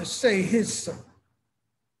enough to say his son?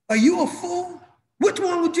 Are you a fool? Which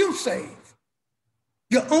one would you save?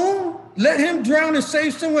 Your own? Let him drown and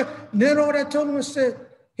save someone? Then all I told him, I said,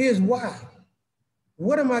 here's why.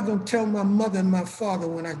 What am I going to tell my mother and my father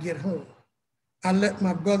when I get home? I let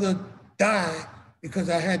my brother die because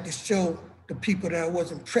I had to show the people that I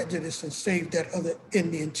wasn't prejudiced and save that other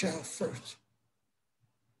Indian child first.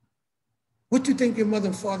 What do you think your mother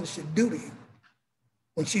and father should do to you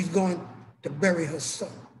when she's going to bury her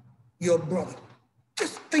son, your brother?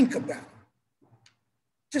 Just think about it.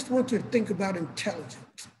 Just want you to think about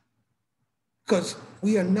intelligence, because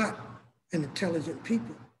we are not an intelligent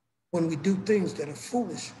people when we do things that are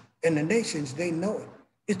foolish, and the nations, they know it.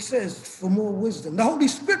 It says for more wisdom. The Holy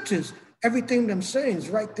Scriptures, everything I'm saying is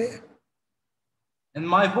right there. And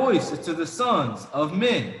my voice is to the sons of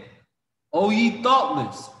men. O ye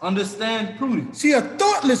thoughtless, understand prudence. See, a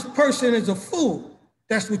thoughtless person is a fool.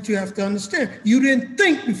 That's what you have to understand. You didn't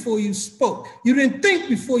think before you spoke. You didn't think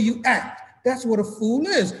before you act. That's what a fool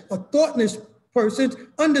is. A thoughtless person,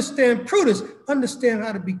 understand prudence. Understand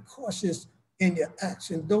how to be cautious in your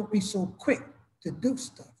action. Don't be so quick to do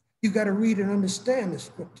stuff. You got to read and understand the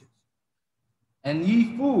scriptures. And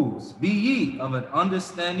ye fools, be ye of an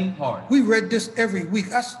understanding heart. We read this every week.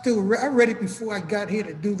 I read it before I got here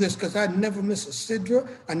to do this, because I never miss a sidra.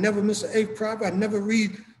 I never miss an 8th proverb. I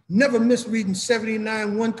never miss reading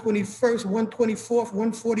 79, 121st, 124th,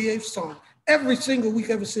 148th Psalm. Every single week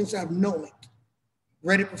ever since I've known it.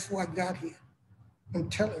 Read it before I got here. I'm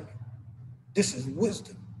telling you, this is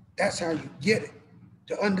wisdom. That's how you get it.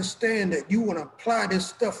 To understand that you want to apply this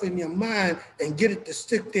stuff in your mind and get it to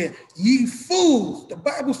stick there. Ye fools, the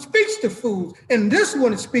Bible speaks to fools. And this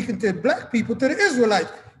one is speaking to black people, to the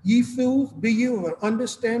Israelites. Ye fools, be you of an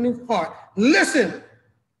understanding heart. Listen,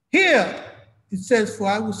 here it says, for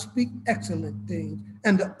I will speak excellent things,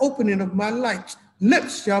 and the opening of my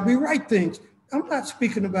lips shall be right things. I'm not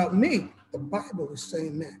speaking about me. The Bible is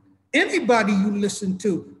saying that. Anybody you listen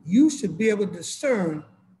to, you should be able to discern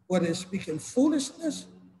whether they're speaking foolishness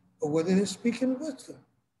or whether they're speaking wisdom.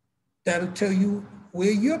 That'll tell you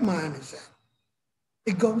where your mind is at.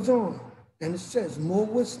 It goes on, and it says more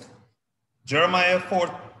wisdom. Jeremiah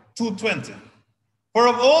 4:2-20. For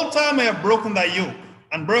of old time I have broken thy yoke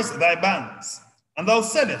and burst thy bands, and thou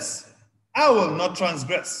saidest, I will not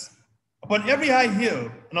transgress. Upon every high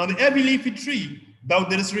hill and on every leafy tree thou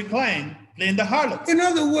didst recline, playing the harlot. In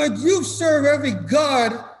other words, you serve every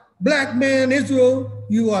god, black man, Israel.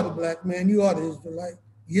 You are the black man. You are the Israelite,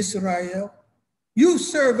 Yisrael. You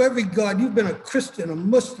serve every god. You've been a Christian, a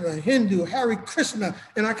Muslim, a Hindu, Hare Krishna,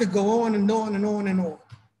 and I could go on and on and on and on.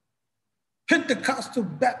 Pentecostal,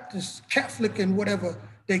 Baptist, Catholic, and whatever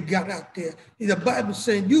they got out there. The Bible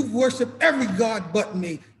saying you've worshiped every god but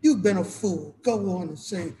me. You've been a fool. Go on and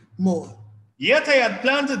say more. Yet I had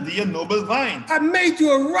planted thee a noble vine. I made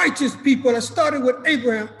you a righteous people. I started with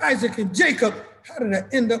Abraham, Isaac, and Jacob. How did I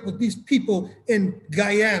end up with these people in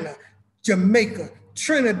Guyana, Jamaica,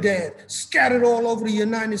 Trinidad, scattered all over the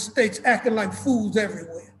United States, acting like fools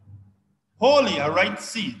everywhere? Holy, a right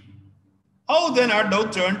seed. How then art thou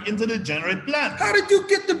turned into the degenerate plant? How did you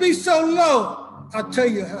get to be so low? I'll tell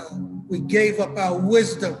you how. We gave up our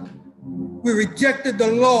wisdom. We rejected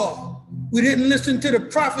the law. We didn't listen to the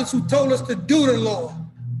prophets who told us to do the law.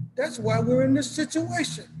 That's why we're in this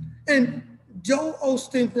situation. And Joel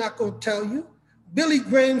Osteen's not going to tell you. Billy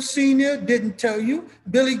Graham Sr. didn't tell you.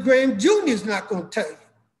 Billy Graham Jr. is not going to tell you,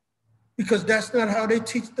 because that's not how they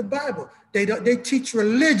teach the Bible. They teach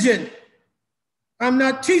religion. I'm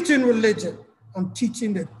not teaching religion. I'm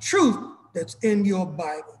teaching the truth that's in your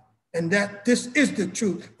Bible. And that this is the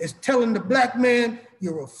truth. It's telling the black man,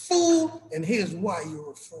 you're a fool, and here's why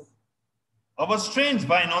you're a fool. Of a strange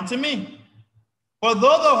vine unto me. For though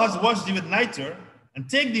thou hast washed thee with nitre, and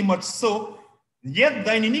take thee much soap, yet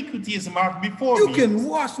thine iniquity is marked before me. You can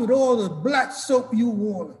wash with all the black soap you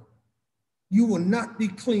want. You will not be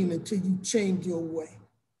clean until you change your way.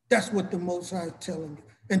 That's what the Most High is telling you.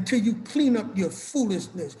 Until you clean up your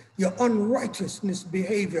foolishness, your unrighteousness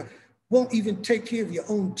behavior, won't even take care of your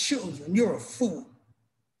own children. You're a fool.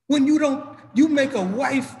 When you make a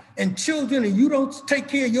wife and children and you don't take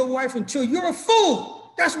care of your wife and children, you're a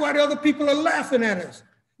fool. That's why the other people are laughing at us.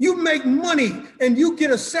 You make money and you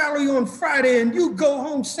get a salary on Friday and you go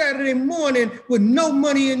home Saturday morning with no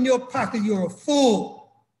money in your pocket, you're a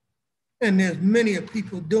fool. And there's many of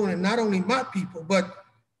people doing it, not only my people, but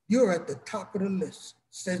you're at the top of the list,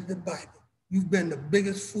 says the Bible. You've been the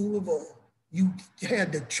biggest fool of all. You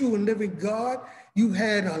had the true and living God. You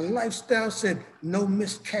had a lifestyle, said no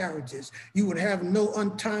miscarriages. You would have no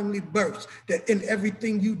untimely births, that in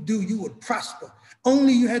everything you do, you would prosper.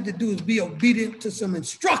 Only you had to do is be obedient to some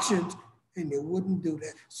instructions and they wouldn't do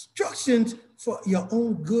that. Instructions for your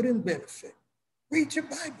own good and benefit. Read your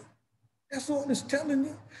Bible. That's all it's telling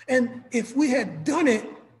you. And if we had done it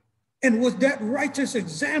and was that righteous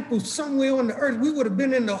example somewhere on the earth, we would have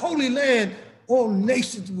been in the Holy Land. All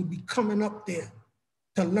nations would be coming up there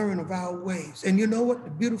to learn of our ways. And you know what?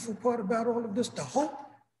 The beautiful part about all of this, the hope,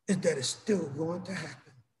 is that it's still going to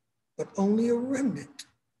happen, but only a remnant,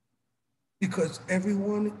 because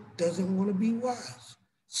everyone doesn't want to be wise.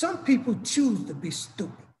 Some people choose to be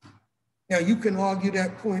stupid. Now, you can argue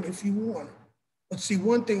that point if you want it. But see,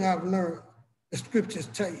 one thing I've learned, the scriptures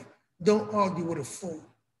tell you, don't argue with a fool.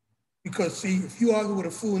 Because see, if you argue with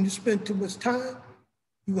a fool and you spend too much time,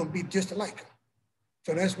 you're going to be just like him.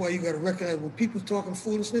 So that's why you got to recognize when people's talking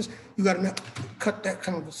foolishness, you got to cut that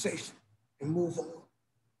conversation and move on,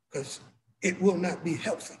 because it will not be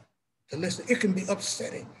healthy to listen. It can be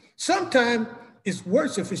upsetting. Sometimes it's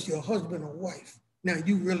worse if it's your husband or wife. Now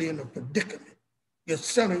you really in a predicament, your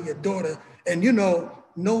son or your daughter, and you know,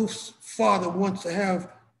 no father wants to have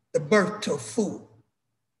the birth to a fool.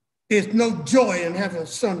 There's no joy in having a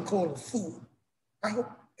son called a fool. I hope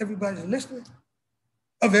everybody's listening,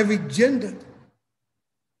 of every gender.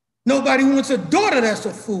 Nobody wants a daughter that's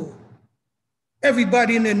a fool.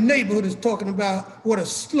 Everybody in their neighborhood is talking about what a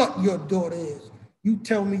slut your daughter is. You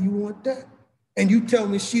tell me you want that? And you tell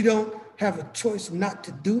me she don't have a choice not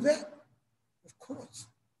to do that? Of course,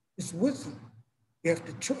 it's wisdom. You have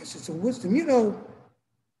the choice, it's a wisdom. You know,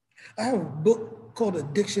 I have a book called A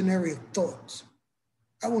Dictionary of Thoughts.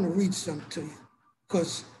 I want to read something to you,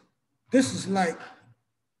 because this is like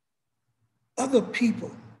other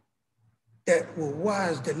people that were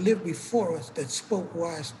wise, that lived before us, that spoke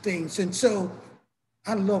wise things. And so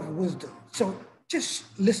I love wisdom. So just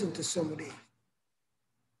listen to some of these.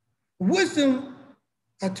 Wisdom,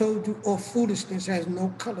 I told you, or foolishness has no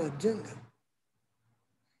color or gender.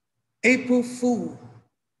 April Fool.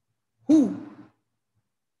 Who?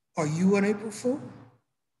 Are you an April Fool?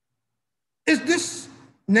 Is this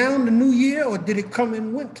now the new year, or did it come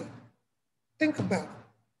in winter? Think about it.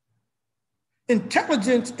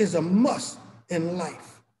 Intelligence is a must in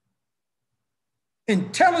life.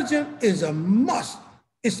 Intelligence is a must.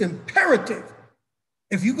 It's imperative.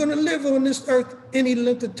 If you're going to live on this earth any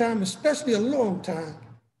length of time, especially a long time,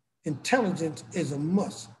 intelligence is a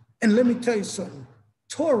must. And let me tell you something.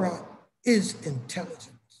 Torah is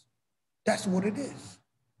intelligence. That's what it is.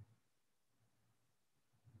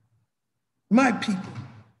 My people,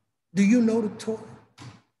 do you know the Torah?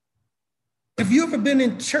 Have you ever been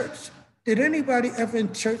in church? Did anybody ever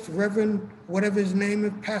in church, Reverend, whatever his name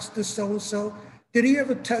is, Pastor so-and-so, did he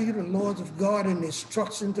ever tell you the laws of God and the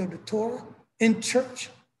instructions of the Torah in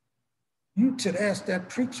church? You should ask that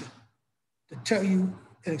preacher to tell you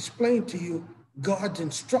and explain to you God's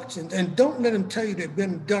instructions. And don't let him tell you they've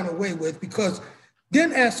been done away with, because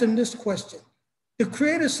then ask him this question. The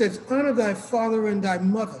Creator says, honor thy father and thy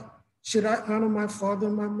mother. Should I honor my father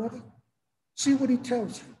and my mother? See what he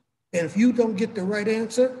tells you. And if you don't get the right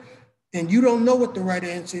answer, and you don't know what the right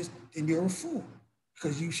answer is, then you're a fool,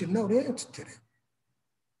 because you should know the answer to that.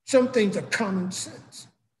 Some things are common sense.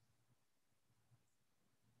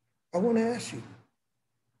 I want to ask you,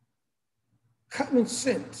 common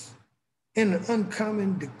sense and an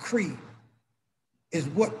uncommon decree is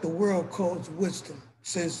what the world calls wisdom,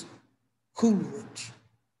 says Coleridge.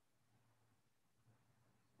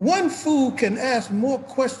 One fool can ask more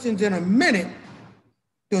questions in a minute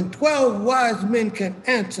than 12 wise men can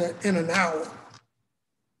answer in an hour.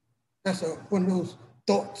 That's one of those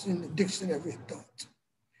thoughts in the dictionary of thoughts.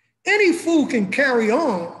 Any fool can carry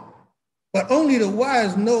on, but only the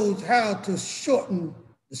wise knows how to shorten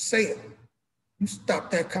the sail. You stop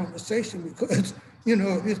that conversation, because, you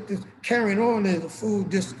know, this carrying on as a fool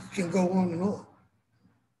just can go on and on.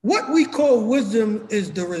 What we call wisdom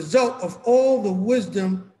is the result of all the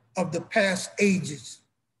wisdom of the past ages.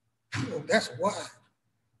 You know, that's why.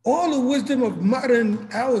 All the wisdom of modern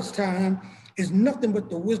hours time is nothing but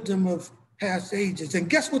the wisdom of past ages. And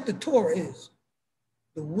guess what the Torah is?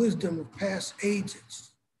 The wisdom of past ages.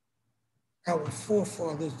 Our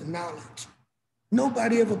forefathers, the knowledge.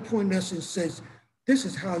 Nobody ever pointed us and says, this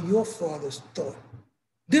is how your fathers thought.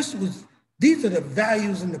 These are the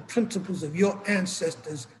values and the principles of your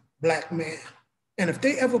ancestors, black man. And if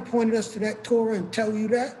they ever pointed us to that Torah and tell you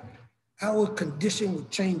that, our condition would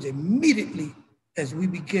change immediately as we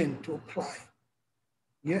begin to apply it.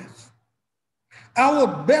 Yes.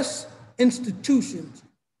 Our best institutions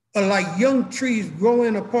are like young trees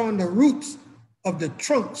growing upon the roots of the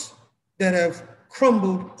trunks that have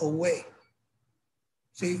crumbled away.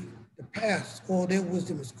 See, the past, all their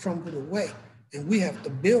wisdom is crumbled away, and we have to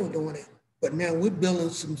build on it But now we're building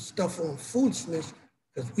some stuff on foolishness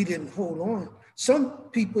because we didn't hold on. Some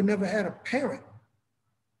people never had a parent.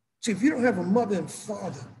 See, if you don't have a mother and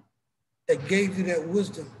father that gave you that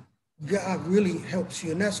wisdom, God really helps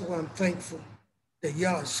you. And that's why I'm thankful that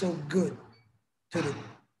y'all are so good to the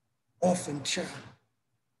orphan child.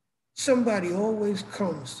 Somebody always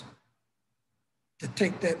comes to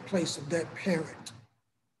take that place of that parent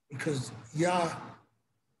because Yah,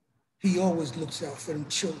 he always looks out for them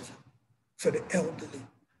children, for the elderly,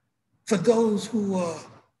 for those who are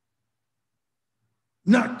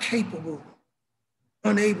not capable,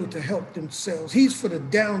 unable to help themselves. He's for the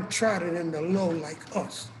downtrodden and the low like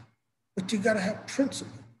us. But you gotta have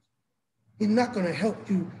principles. He's not gonna help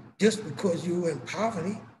you just because you're in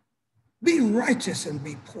poverty. Be righteous and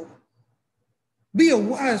be poor. Be a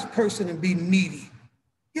wise person and be needy.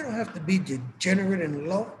 You don't have to be degenerate and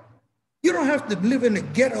low. You don't have to live in the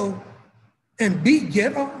ghetto and be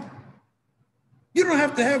ghetto. You don't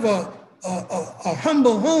have to have a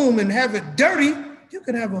humble home and have it dirty. You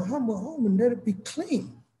can have a humble home and let it be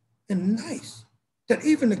clean and nice, that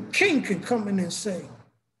even a king can come in and say,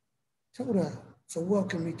 Toda, so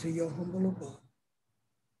welcome me to your humble abode.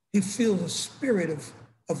 He feels a spirit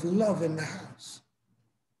of love in the house,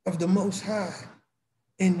 of the Most High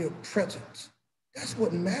in your presence. That's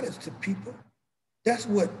what matters to people. That's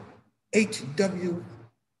what H.W.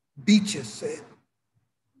 Beecher said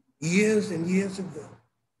years and years ago.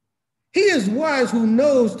 He is wise who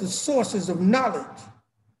knows the sources of knowledge,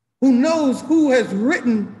 who knows who has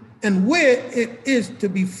written and where it is to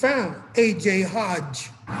be found. A.J. Hodge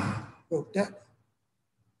wrote that.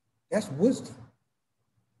 That's wisdom.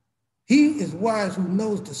 He is wise who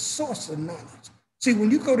knows the source of knowledge. See,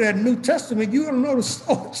 when you go to that New Testament, you don't know the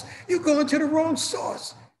source. You're going to the wrong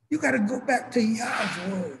source. You got to go back to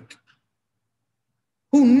Yah's word.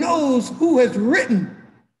 Who knows who has written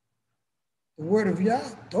the word of Yah?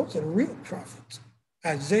 Those are the real prophets.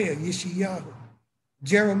 Isaiah, Yeshayahu,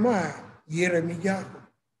 Jeremiah, Yeremiah,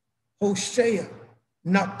 Hosea,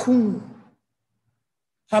 Nakum,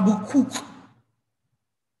 Habakkuk.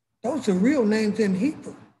 Those are real names in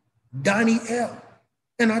Hebrew. Daniel.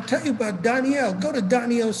 And I'll tell you about Daniel. Go to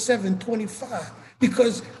Daniel 7:25,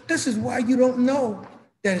 because this is why you don't know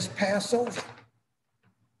that it's Passover.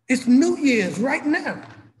 It's New Year's right now.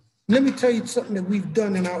 Let me tell you something that we've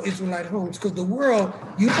done in our Israelite homes, because the world,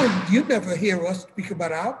 you never hear us speak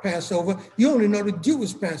about our Passover. You only know the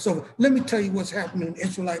Jewish Passover. Let me tell you what's happening in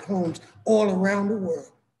Israelite homes all around the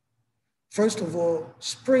world. First of all,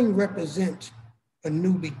 spring represents a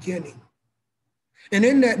new beginning. And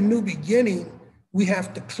in that new beginning, we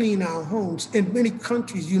have to clean our homes. In many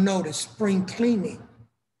countries, you know, there's spring cleaning,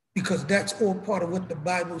 because that's all part of what the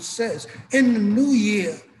Bible says. In the new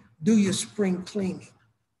year, do your spring cleaning.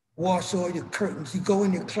 Wash all your curtains. You go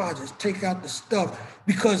in your closets, take out the stuff.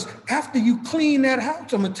 Because after you clean that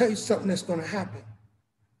house, I'm gonna tell you something that's gonna happen.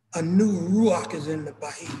 A new ruach is in the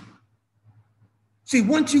Bahia. See,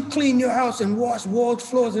 once you clean your house and wash walls,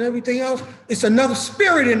 floors, and everything else, it's another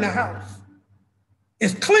spirit in the house.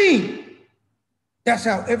 It's clean. That's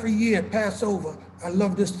how every year Passover, I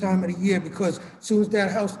love this time of the year, because as soon as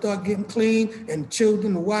that house starts getting clean and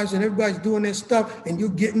children, the wives, and everybody's doing their stuff, and you're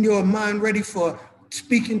getting your mind ready for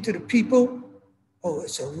speaking to the people, oh,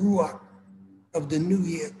 it's a ruach of the new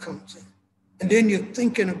year comes in. And then you're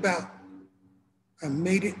thinking about, I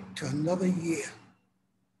made it to another year.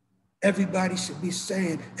 Everybody should be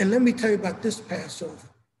saying, and let me tell you about this Passover.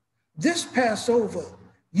 This Passover,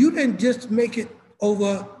 you didn't just make it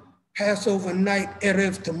over Passover night,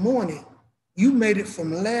 Erev to morning. You made it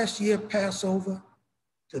from last year Passover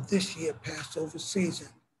to this year Passover season,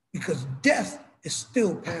 because death is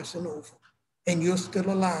still passing over, and you're still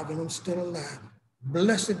alive, and I'm still alive.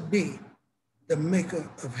 Blessed be the maker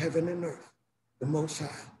of heaven and earth, the Most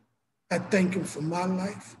High. I thank him for my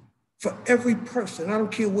life, for every person. I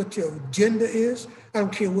don't care what your gender is. I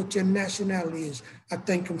don't care what your nationality is. I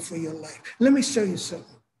thank him for your life. Let me show you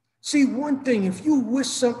something. See, one thing, if you wish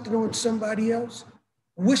something on somebody else,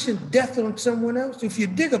 wishing death on someone else, if you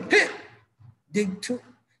dig a pit, dig two.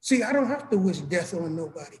 See, I don't have to wish death on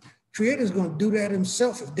nobody. Creator's gonna do that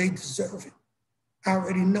himself if they deserve it. I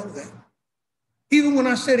already know that. Even when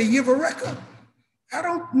I said a Yivareka,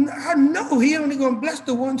 I know he only gonna bless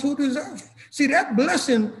the ones who deserve it. See, that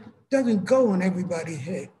blessing doesn't go on everybody's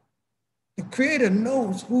head. The Creator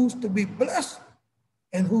knows who's to be blessed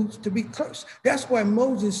and who's to be cursed. That's why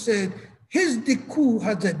Moses said, his diku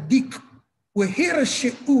hazadik,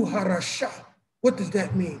 wehirashi'u harasha. What does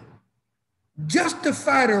that mean?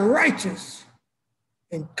 Justify the righteous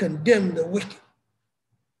and condemn the wicked.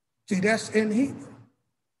 See, that's in Hebrew.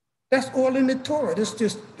 That's all in the Torah. It's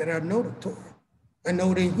just that I know the Torah. I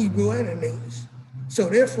know it in Hebrew and in English. So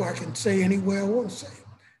therefore I can say anywhere I want to say it,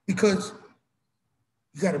 because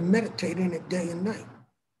you got to meditate in it day and night.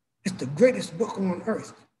 It's the greatest book on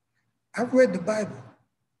earth. I've read the Bible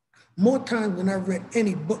more times than I've read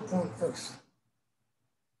any book on earth.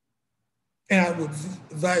 And I would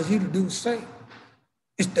advise you to do the same.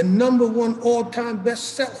 It's the #1 all-time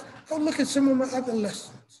bestseller. Go look at some of my other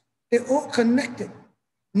lessons. They're all connected.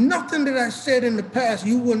 Nothing that I said in the past,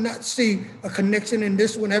 you will not see a connection in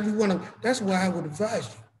this one, every one of them. That's why I would advise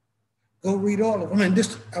you. Go read all of them. And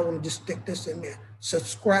this, I want to just stick this in there.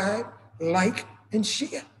 Subscribe, like, and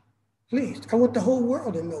share. Please, I want the whole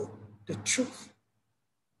world to know the truth.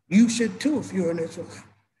 You should too if you're an Israelite.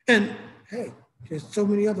 And hey, there's so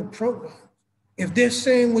many other programs. If they're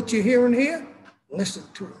saying what you're hearing here, listen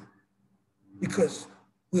to them. Because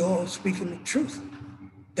we're all speaking the truth.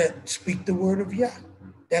 That speak the word of Yah.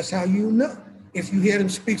 That's how you know. If you hear them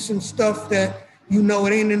speak some stuff that you know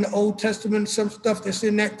it ain't in the Old Testament, some stuff that's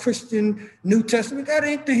in that Christian New Testament, that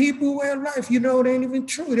ain't the Hebrew way of life. You know it ain't even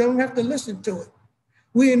true. You don't have to listen to it.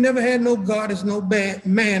 We ain't never had no God as no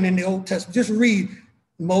man in the Old Testament. Just read.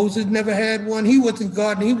 Moses never had one. He wasn't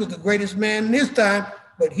God, and he was the greatest man in his time,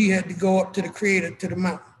 but he had to go up to the Creator, to the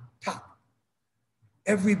mountain top.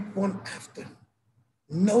 Everyone after him.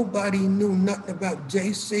 Nobody knew nothing about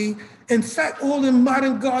JC. In fact, all the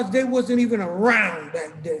modern gods, they wasn't even around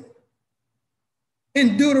back then.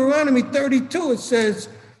 In Deuteronomy 32, it says,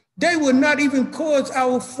 they would not even cause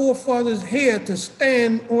our forefathers' hair to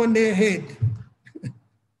stand on their head.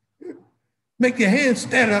 Make your hands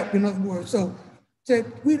stand up, in other words. So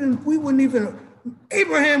said we wouldn't even,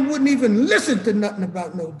 Abraham wouldn't even listen to nothing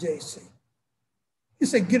about no JC. He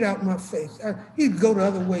said, get out my face. He'd go the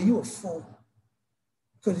other way, you a fool.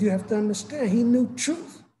 Because you have to understand, he knew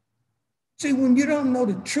truth. See, when you don't know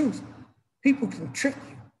the truth, people can trick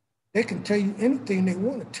you. They can tell you anything they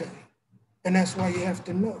want to tell you. And that's why you have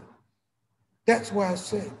to know. That's why I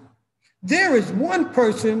said, there is one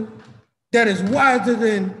person that is wiser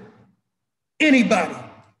than anybody.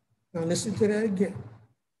 Now listen to that again.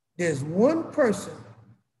 There's one person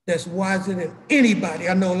that's wiser than anybody.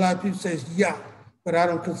 I know a lot of people say it's Yah, but I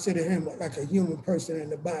don't consider him like a human person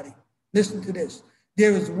in the body. Listen to this.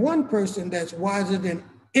 There is one person that's wiser than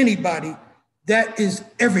anybody. That is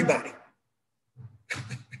everybody.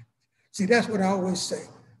 See, that's what I always say.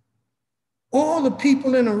 All the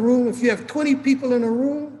people in a room, if you have 20 people in a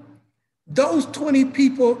room, those 20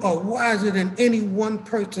 people are wiser than any one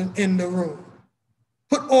person in the room.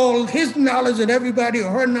 Put all his knowledge and everybody, or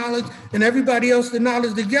her knowledge and everybody else's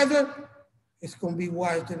knowledge together, it's going to be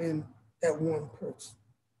wiser than that one person.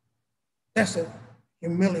 That's a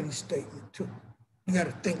humility statement too. You got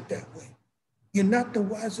to think that way. You're not the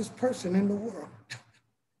wisest person in the world.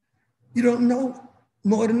 You don't know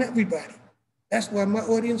more than everybody. That's why my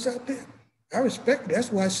audience out there, I respect it.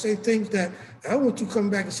 That's why I say things that I don't want you to come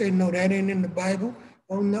back and say, no, that ain't in the Bible.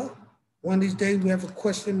 Oh no. One of these days we have a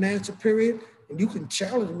question and answer period, and you can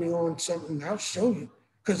challenge me on something, I'll show you.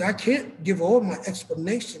 Because I can't give all my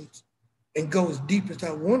explanations and go as deep as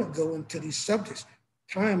I want to go into these subjects.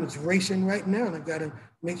 Time is racing right now, and I got to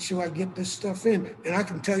make sure I get this stuff in. And I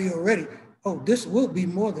can tell you already, oh, this will be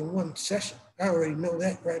more than one session. I already know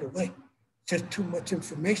that right away. Just too much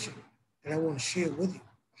information that I want to share with you.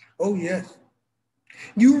 Oh, yes.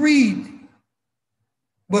 You read,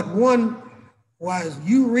 but one wise,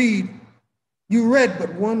 you read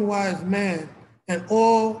but one wise man, and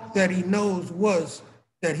all that he knows was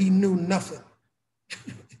that he knew nothing.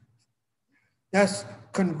 That's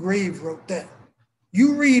Congreve wrote that.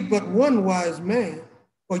 You read but one wise man,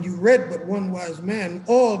 or you read but one wise man,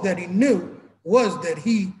 all that he knew was that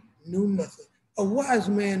he knew nothing. A wise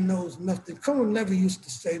man knows nothing. Cohane Levi used to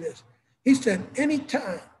say this. He said,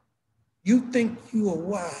 anytime you think you are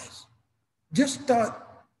wise, just start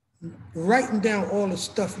writing down all the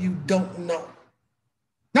stuff you don't know.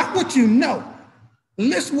 Not what you know.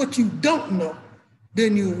 List what you don't know.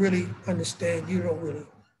 Then you really understand you're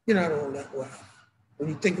not all that wise. When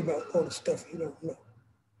you think about all the stuff you don't know.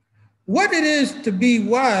 What it is to be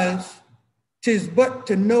wise, 'tis but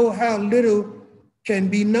to know how little can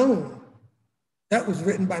be known. That was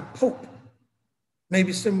written by Pope.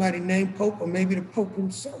 Maybe somebody named Pope, or maybe the Pope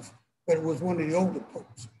himself, but it was one of the older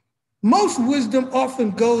popes. Most wisdom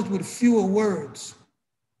often goes with fewer words.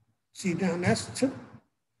 See, now that's true.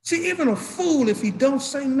 See, even a fool, if he don't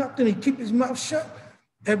say nothing, he keep his mouth shut,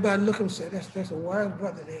 everybody look at him and say, that's a wise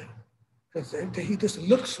brother there. Because he just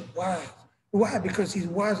looks wise. Why? Because he's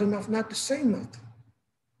wise enough not to say nothing.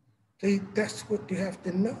 See, that's what you have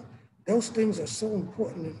to know. Those things are so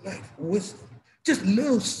important in life, wisdom. Just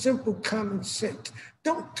little simple common sense.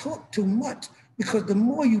 Don't talk too much, because the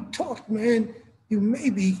more you talk, man, you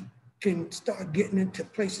maybe can start getting into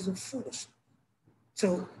places of foolishness.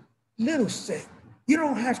 So little say, you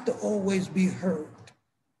don't have to always be heard.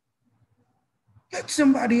 Let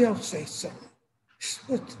somebody else say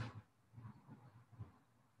something.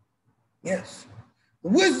 Yes.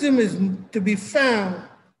 Wisdom is to be found.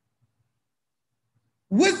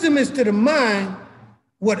 Wisdom is to the mind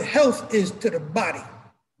what health is to the body.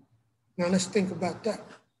 Now let's think about that.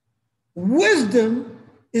 Wisdom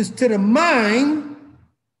is to the mind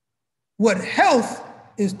what health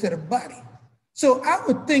is to the body. So I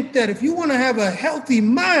would think that if you want to have a healthy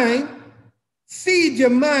mind, feed your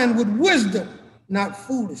mind with wisdom, not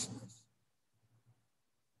foolishness.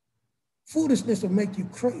 Foolishness will make you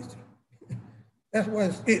crazy. That's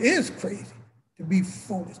why it is crazy to be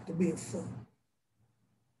foolish, to be a fool.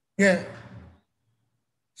 Yeah,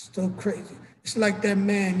 so crazy. It's like that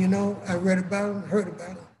man, you know, I read about him, heard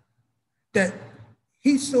about him, that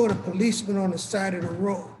he saw the policeman on the side of the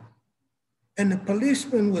road, and the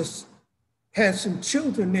policeman had some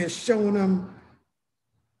children there showing them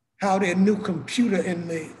how their new computer in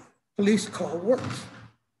the police car works.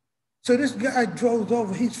 So this guy drove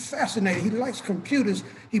over, he's fascinated, he likes computers.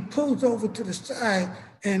 He pulls over to the side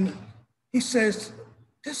and he says,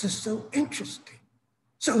 this is so interesting.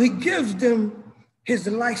 So he gives them his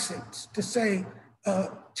license to say,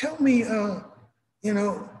 tell me, you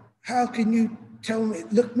know, how can you tell me,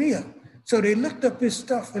 look me up. So they looked up his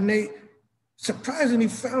stuff and they surprisingly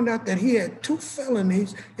found out that he had 2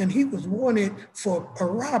 felonies and he was wanted for a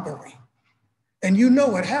robbery. And you know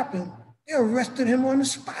what happened? They arrested him on the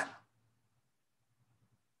spot.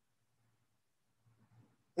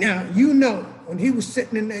 Now, you know, when he was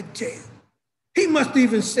sitting in that jail, he must have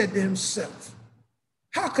even said to himself,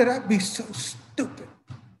 how could I be so stupid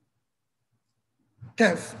to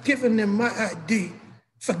have given them my ID,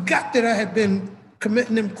 forgot that I had been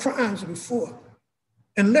committing them crimes before,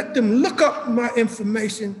 and let them look up my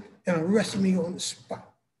information and arrest me on the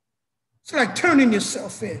spot? It's like turning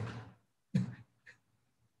yourself in. I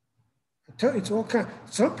tell you, it's all kinds.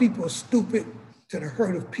 Some people are stupid to the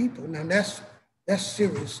hurt of people. Now that's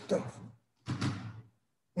serious stuff.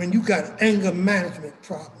 When you got an anger management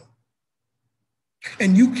problem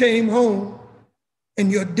and you came home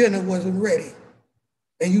and your dinner wasn't ready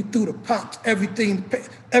and you threw the pots, everything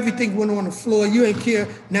went on the floor, you ain't care,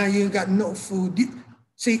 now you ain't got no food.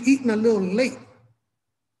 See, eating a little late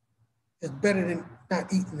is better than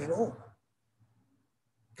not eating at all,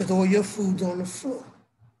 because all your food's on the floor.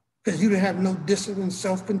 Because you didn't have no discipline,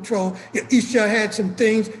 self-control. If Isha had some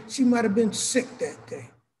things, she might have been sick that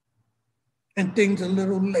day. And things a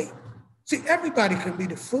little late. See, everybody can be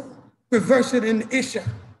the fool. Reverse it in Isha.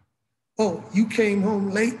 Oh, you came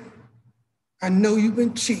home late. I know you've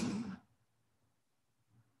been cheating.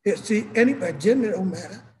 Yeah, see, anybody, gender don't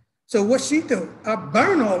matter. So what she do? I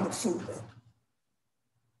burn all the food up.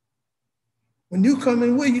 When you come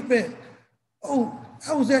in, where you been? Oh,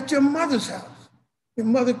 I was at your mother's house. Your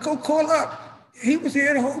mother, go call up. He was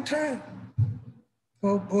here the whole time.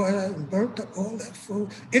 Oh boy, I burnt up all that food.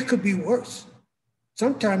 It could be worse.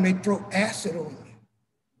 Sometimes they throw acid on you.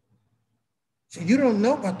 So you don't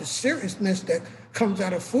know about the seriousness that comes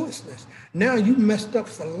out of foolishness. Now you messed up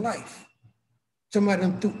for life. Somebody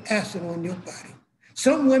done threw acid on your body.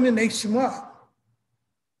 Some women, they smart.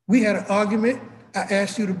 We had an argument. I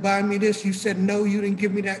asked you to buy me this. You said no, you didn't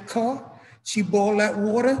give me that car. She boiled that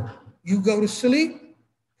water. You go to sleep,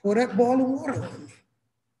 pour that ball of water on me.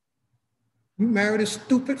 You married a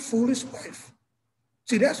stupid, foolish wife.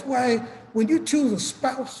 See, that's why when you choose a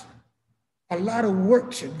spouse, a lot of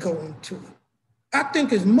work should go into it. I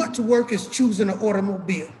think as much work as choosing an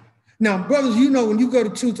automobile. Now, brothers, you know, when you go to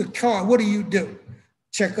choose a car, what do?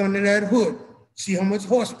 Check under that hood, see how much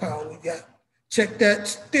horsepower we got. Check that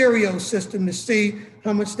stereo system to see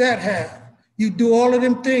how much that has. You do all of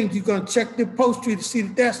them things. You're going to check the upholstery to see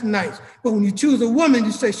that that's nice. But when you choose a woman,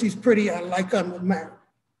 you say she's pretty, I like her, I'm married.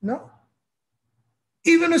 No.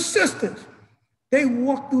 Even assistants, they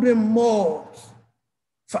walk through them malls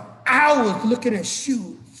for hours looking at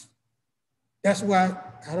shoes. That's why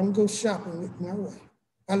I don't go shopping with my wife.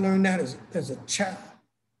 I learned that as a child.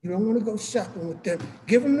 You don't want to go shopping with them.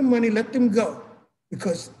 Give them the money, let them go,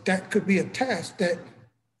 because that could be a task that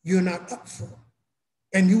you're not up for.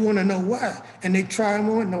 And you want to know why. And they try them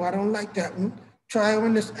on. No, I don't like that one. Try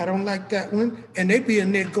on this. I don't like that one. And they be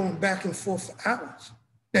in there going back and forth for hours.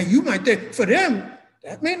 Now, you might think, for them,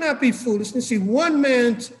 that may not be foolishness. See, one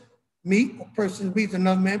man's meat or person's meat is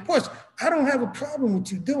another man's portion. I don't have a problem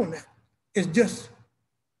with you doing that. It's just,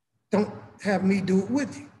 don't have me do it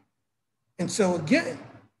with you. And so again,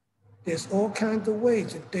 there's all kinds of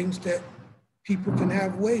ways and things that people can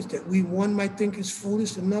have ways that one might think is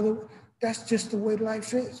foolish, another, that's just the way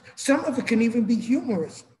life is. Some of it can even be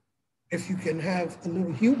humorous if you can have a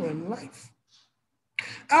little humor in life.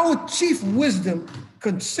 Our chief wisdom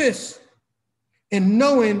consists in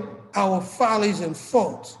knowing our follies and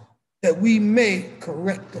faults that we may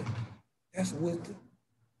correct them. That's wisdom.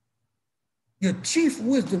 Your chief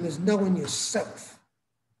wisdom is knowing yourself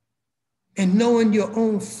and knowing your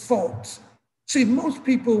own faults. See, most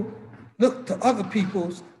people look to other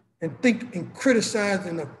people's and think and criticize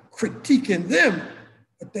and are critiquing them,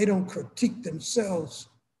 but they don't critique themselves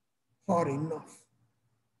hard enough.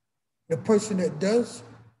 The person that does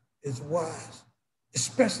is wise,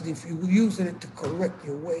 especially if you're using it to correct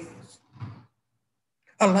your ways.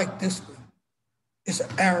 I like this one. It's an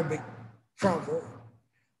Arabic proverb.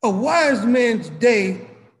 A wise man's day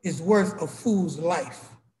is worth a fool's life.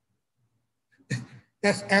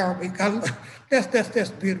 That's Arabic. That's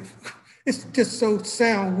beautiful. It's just so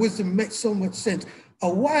sound. Wisdom makes so much sense. A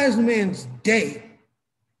wise man's day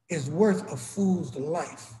is worth a fool's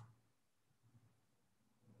life.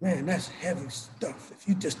 Man, that's heavy stuff. If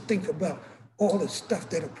you just think about all the stuff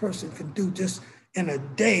that a person can do just in a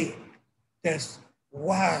day that's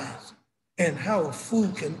wise, and how a fool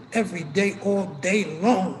can every day, all day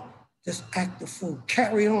long, just act a fool.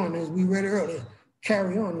 Carry on, as we read earlier,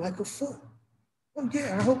 carry on like a fool. Oh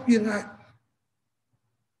yeah, I hope you're not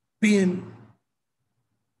being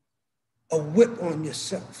a whip on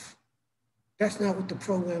yourself. That's not what the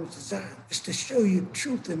program is designed. It's to show you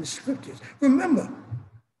truth in the scriptures. Remember,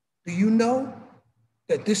 do you know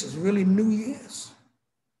that this is really New Year's?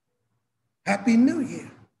 Happy New Year.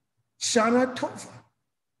 Shana Tova.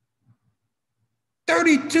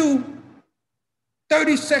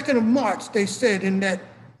 32nd of March, they said in that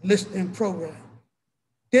listening program.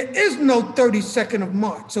 There is no 32nd of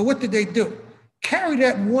March. So what did they do? Carry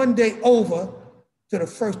that one day over to the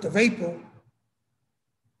 1st of April,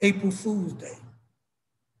 April Fool's Day.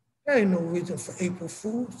 There ain't no reason for April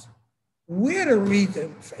Fools. We're the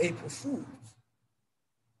reason for April Fools.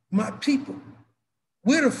 My people,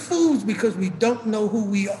 we're the fools because we don't know who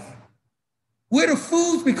we are. We're the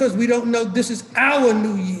fools because we don't know this is our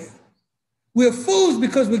new year. We're fools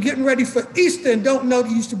because we're getting ready for Easter and don't know that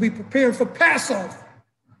you used to be preparing for Passover.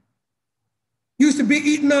 You used to be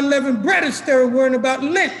eating unleavened bread instead of worrying about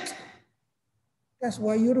Lent. That's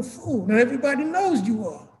why you're the fool. Now everybody knows you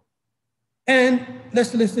are. And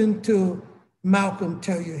let's listen to Malcolm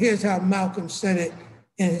tell you. Here's how Malcolm said it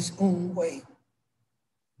in his own way.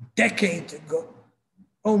 Decades ago,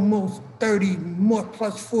 almost 30 more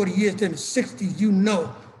plus 40 years in the 60s, you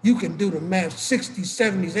know, you can do the math, 60s,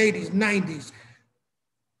 70s, 80s, 90s,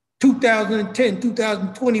 2010,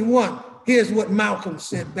 2021. Here's what Malcolm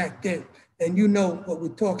said back then, and you know what we're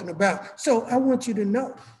talking about. So I want you to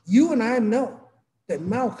know, you and I know that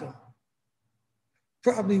Malcolm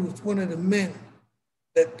probably was one of the men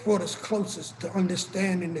that brought us closest to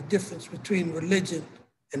understanding the difference between religion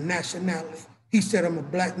and nationality. He said, I'm a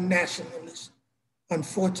Black nationalist.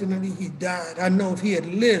 Unfortunately, he died. I know if he had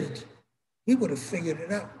lived, he would have figured it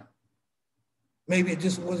out. Maybe it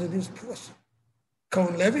just wasn't his portion.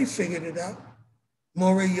 Cohane Levi figured it out.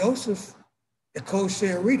 Moreh Yosef, the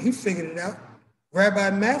Kosher Reed, he figured it out.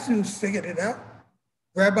 Rabbi Matthews figured it out.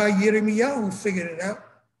 Rabbi Yirmiyahu figured it out.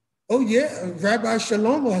 Oh yeah, Rabbi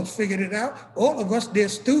Shalomo has figured it out. All of us, their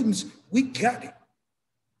students, we got it.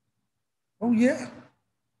 Oh yeah,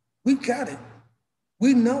 we got it.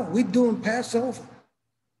 We know, we're doing Passover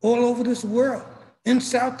all over this world, in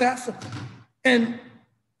South Africa, and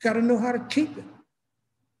got to know how to keep it.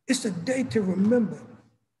 It's a day to remember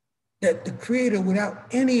that the Creator, without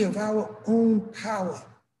any of our own power,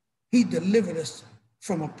 he delivered us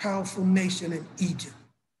from a powerful nation in Egypt.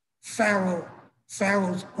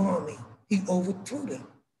 Pharaoh's army, he overthrew them.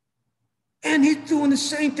 And he's doing the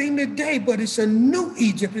same thing today, but it's a new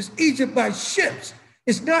Egypt. It's Egypt by ships.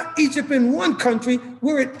 It's not Egypt in one country,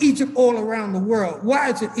 we're in Egypt all around the world. Why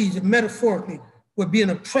is it Egypt? Metaphorically, we're being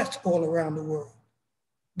oppressed all around the world,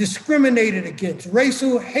 discriminated against,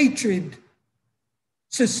 racial hatred,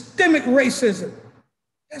 systemic racism.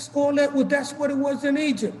 That's all that was, that's what it was in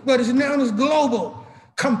Egypt, but it's now it's global,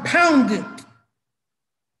 compounded.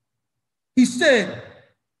 He said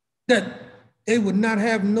that they would not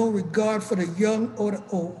have no regard for the young or the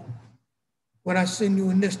old when I send you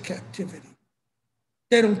in this captivity.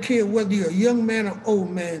 They don't care whether you're a young man or old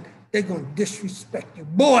man, they're gonna disrespect you.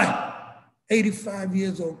 Boy, 85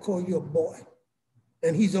 years old, call you a boy,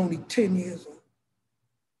 and he's only 10 years old.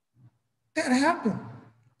 That happened.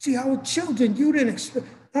 See, our children, you didn't expect,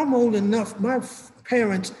 I'm old enough, my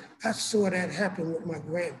parents I saw that happen with my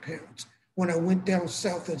grandparents when I went down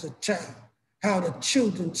south as a child, how the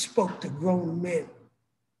children spoke to grown men,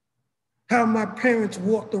 how my parents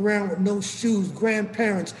walked around with no shoes,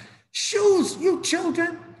 grandparents, shoes, you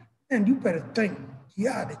children, and you better thank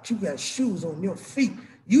God that you got shoes on your feet.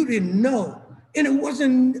 You didn't know. And it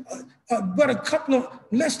wasn't but a couple of,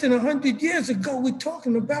 less than 100 years ago, we're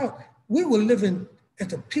talking about, we were living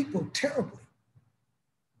as a people terribly.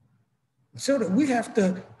 So that we have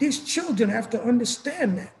to, these children have to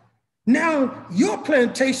understand that. Now, your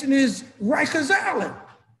plantation is Rikers Island.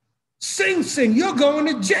 Sing Sing, you're going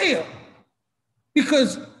to jail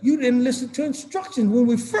because you didn't listen to instructions. When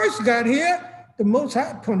we first got here, the Most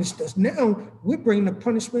High punished us. Now, we're bringing the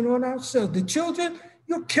punishment on ourselves. The children,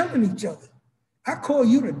 you're killing each other. I call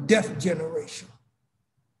you the death generation.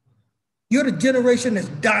 You're the generation that's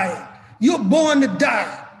dying. You're born to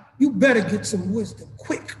die. You better get some wisdom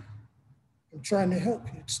quick. I'm trying to help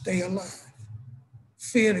you to stay alive.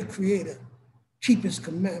 Fear the Creator. Keep His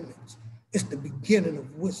commandments. It's the beginning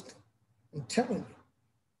of wisdom. I'm telling you.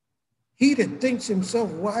 He that thinks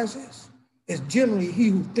himself wisest is generally he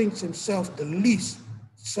who thinks himself the least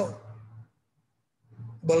so.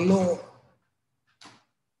 But Lord,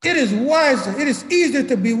 it is wiser, it is easier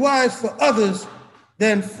to be wise for others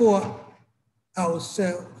than for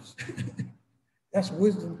ourselves. That's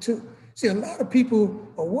wisdom too. See, a lot of people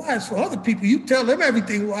are wise for other people. You tell them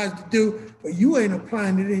everything wise to do, but you ain't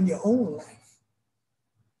applying it in your own life.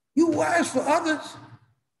 You wise for others.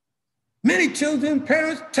 Many children,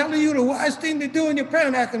 parents telling you the wise thing to do and your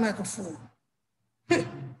parent acting like a fool.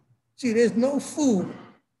 See, there's no fool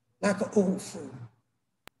like an old fool.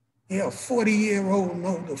 Yeah, a 40-year-old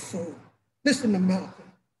know the fool. Listen to Malcolm.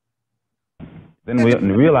 Then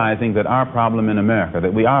realizing that our problem in America,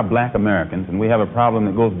 that we are Black Americans and we have a problem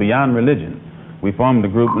that goes beyond religion, we formed a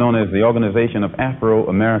group known as the Organization of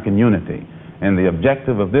Afro-American Unity. And the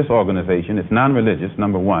objective of this organization is non-religious,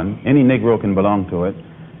 number one. Any Negro can belong to it.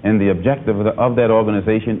 And the objective of that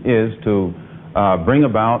organization is to bring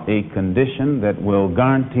about a condition that will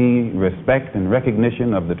guarantee respect and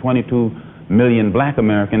recognition of the 22 million Black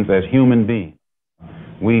Americans as human beings.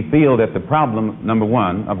 We feel that the problem, number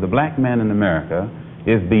one, of the Black man in America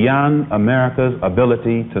is beyond America's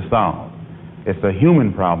ability to solve. It's a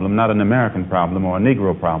human problem, not an American problem or a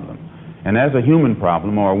Negro problem. And as a human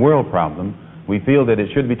problem or a world problem, we feel that it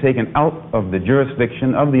should be taken out of the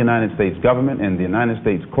jurisdiction of the United States government and the United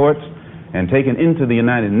States courts and taken into the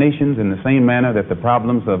United Nations in the same manner that the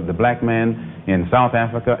problems of the Black man in South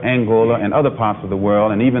Africa, Angola, and other parts of the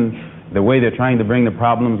world, and even the way they're trying to bring the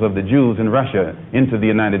problems of the Jews in Russia into the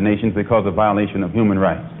United Nations because of violation of human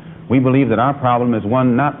rights. We believe that our problem is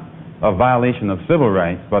one not of violation of civil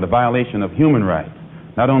rights, but a violation of human rights.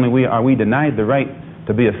 Not only are we denied the right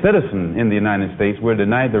to be a citizen in the United States, we're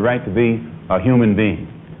denied the right to be a human being.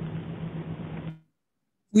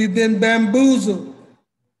 We've been bamboozled,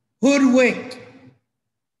 hoodwinked.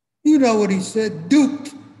 You know what he said,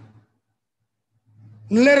 duped,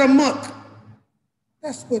 led amok.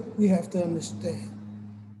 That's what we have to understand.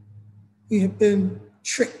 We have been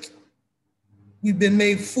tricked. We've been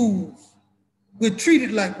made fools. We're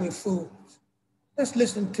treated like we're fools. Let's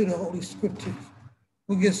listen to the Holy Scriptures.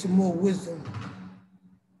 We'll get some more wisdom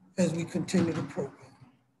as we continue the program.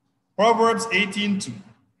 Proverbs 18:2.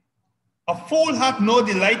 A fool hath no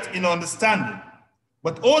delight in understanding,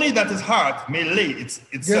 but only that his heart may lay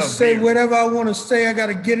itself Just say bare. whatever I want to say. I got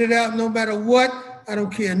to get it out no matter what. I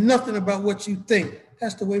don't care nothing about what you think.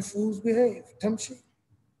 That's the way fools behave. Tamshi.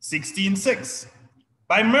 16:6.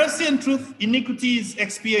 By mercy and truth, iniquity is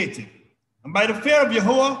expiated, and by the fear of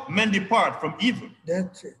Yahweh, men depart from evil.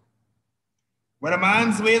 That's it. When a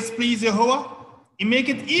man's ways please Yahweh, he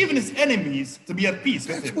maketh even his enemies to be at peace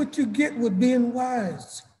with That's him. what you get with being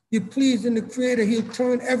wise. You're pleasing the Creator. He'll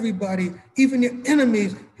turn everybody, even your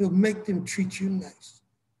enemies, he'll make them treat you nice.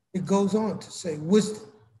 It goes on to say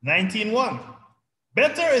wisdom. 19:1.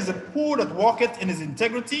 Better is a poor that walketh in his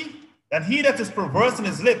integrity than he that is perverse in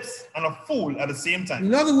his lips and a fool at the same time.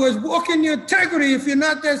 In other words, walk in your integrity. If you're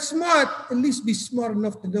not that smart, at least be smart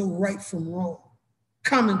enough to know right from wrong.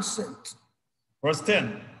 Common sense. Verse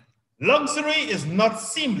 10. Luxury is not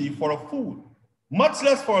seemly for a fool, much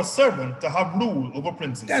less for a servant to have rule over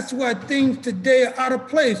princes. That's why things today are out of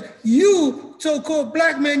place. You, so-called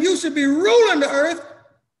Black man, you should be ruling the earth,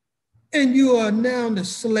 and you are now the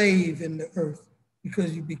slave in the earth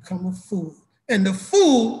because you become a fool. And the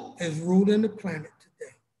fool is ruling the planet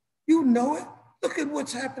today. You know it. Look at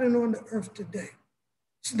what's happening on the earth today.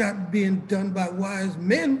 It's not being done by wise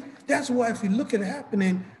men. That's why if you look at it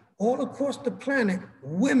happening all across the planet,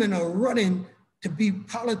 women are running to be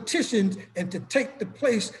politicians and to take the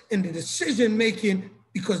place in the decision making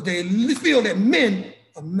because they feel that men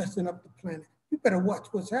are messing up the planet. You better watch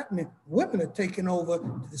what's happening. Women are taking over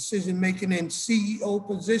the decision making in CEO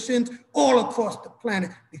positions all across the planet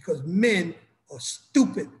because men are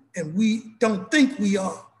stupid and we don't think we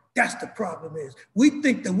are. That's the problem is. We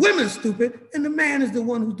think the women's stupid and the man is the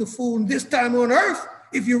one who's the fool. And this time on earth,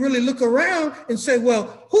 if you really look around and say,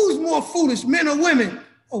 well, who's more foolish, men or women?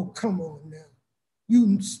 Oh, come on now.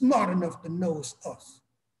 You smart enough to know it's us.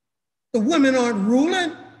 The women aren't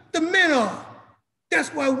ruling, the men are. That's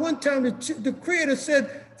why one time the Creator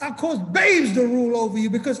said, I'll cause babes to rule over you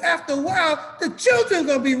because after a while, the children are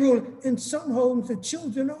going to be ruling. In some homes, the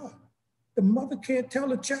children are. The mother can't tell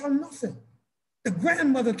the child nothing. The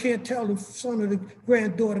grandmother can't tell the son or the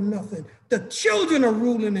granddaughter nothing. The children are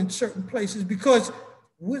ruling in certain places because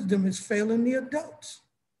wisdom is failing the adults.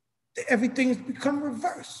 Everything has become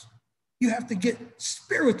reverse. You have to get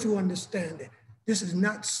spiritual understanding. This is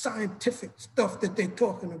not scientific stuff that they're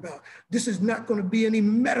talking about. This is not going to be any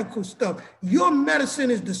medical stuff. Your medicine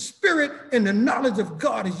is the spirit and the knowledge of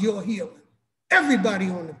God is your healing. Everybody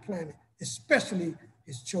on the planet, especially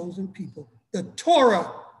his chosen people. The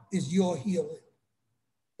Torah is your healing.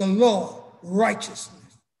 The law,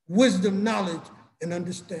 righteousness, wisdom, knowledge, and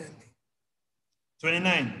understanding.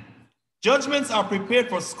 29. Judgments are prepared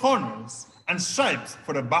for scorners and stripes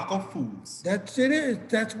for the back of fools. That's it is.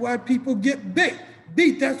 That's why people get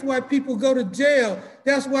beat. That's why people go to jail.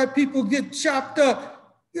 That's why people get chopped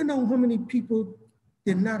up. You know how many people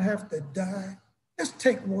did not have to die? Let's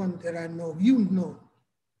take one that I know. You know.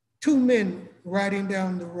 2 men riding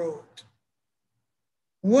down the road.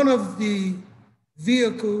 One of the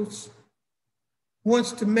vehicles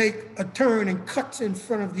wants to make a turn and cuts in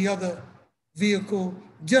front of the other vehicle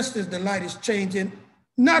just as the light is changing.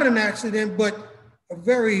 Not an accident, but a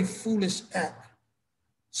very foolish act.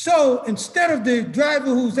 So instead of the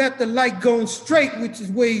driver who's at the light going straight, which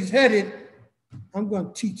is where he's headed, I'm going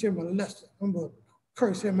to teach him a lesson. I'm going to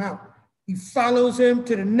curse him out. He follows him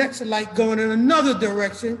to the next light going in another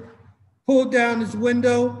direction, pulled down his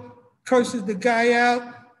window, curses the guy out.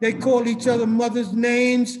 They call each other mothers'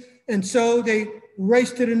 names. And so they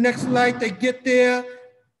race to the next light. They get there.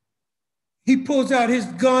 He pulls out his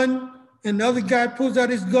gun. And the other guy pulls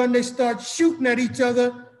out his gun, they start shooting at each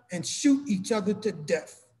other and shoot each other to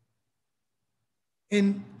death.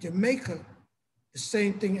 In Jamaica, the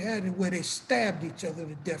same thing happened where they stabbed each other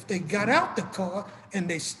to death. They got out the car and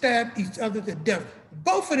they stabbed each other to death.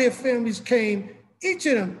 Both of their families came, each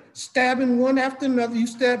of them stabbing one after another. You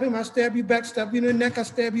stab him, I stab you back, stab you in the neck, I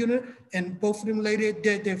stab you in the neck. And both of them lay there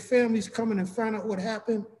dead. Their families coming and find out what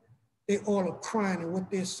happened. They all are crying and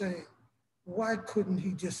what they're saying. Why couldn't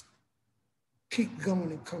he just keep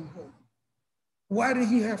going and come home? Why did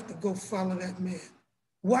he have to go follow that man?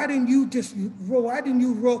 Why didn't you just roll?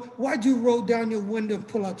 Why'd you roll down your window and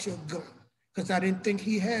pull out your gun? Because I didn't think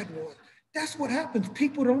he had one. That's what happens.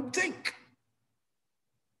 People don't think.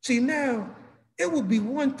 See, now, it would be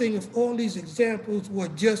one thing if all these examples were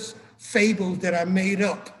just fables that I made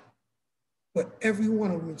up, but every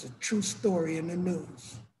one of them is a true story in the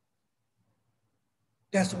news.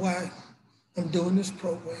 That's why I'm doing this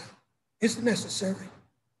program. It's necessary.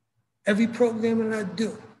 Every program that I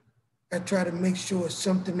do, I try to make sure it's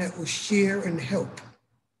something that will share and help.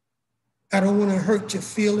 I don't want to hurt your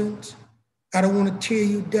feelings. I don't want to tear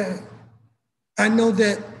you down. I know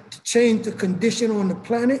that to change the condition on the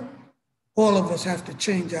planet, all of us have to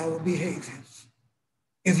change our behaviors.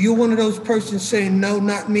 If you're one of those persons saying, no,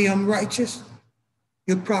 not me, I'm righteous,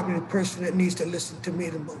 you're probably the person that needs to listen to me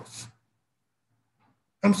the most.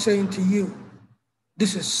 I'm saying to you,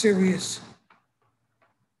 this is serious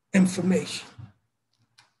information.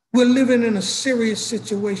 We're living in a serious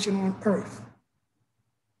situation on earth.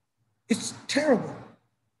 It's terrible.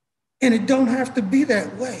 And it don't have to be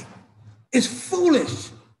that way. It's foolish.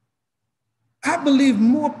 I believe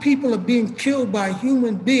more people are being killed by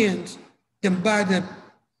human beings than by the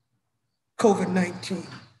COVID-19.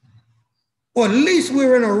 Or at least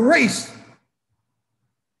we're in a race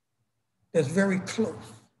that's very close.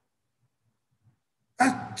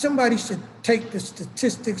 Somebody should take the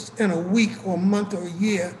statistics in a week or a month or a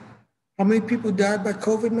year. How many people died by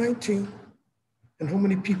COVID-19 and how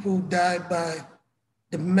many people died by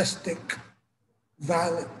domestic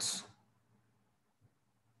violence?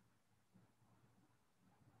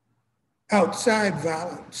 Outside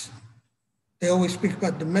violence. They always speak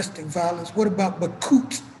about domestic violence. What about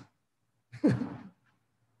Bakut?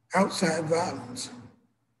 Outside violence.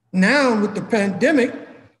 Now with the pandemic,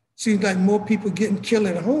 seems like more people getting killed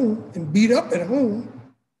at home and beat up at home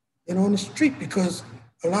than on the street because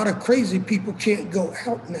A lot of crazy people can't go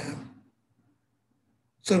out now.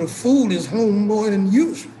 So the fool is home more than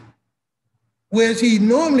usual. Whereas he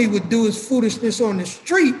normally would do his foolishness on the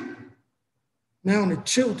street, now the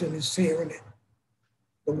children is hearing it.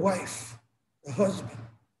 The wife, the husband,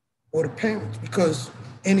 or the parents, because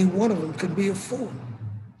any one of them could be a fool.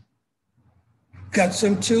 Got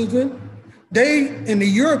some children, they, in the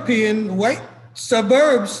European white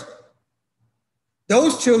suburbs,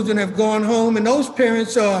 those children have gone home and those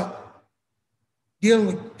parents are dealing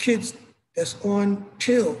with kids that's on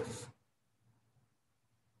pills,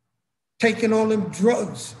 taking all them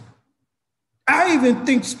drugs. I even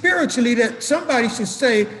think spiritually that somebody should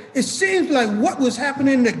say, it seems like what was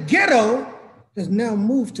happening in the ghetto has now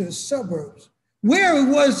moved to the suburbs. Where it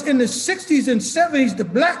was in the 60s and 70s, the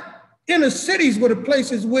black inner cities were the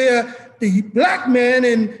places where the black man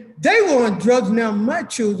and they were on drugs. Now my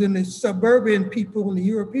children, the suburban people and the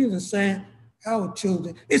Europeans are saying, our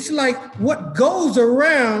children. It's like what goes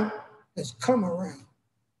around has come around.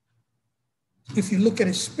 If you look at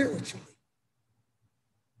it spiritually,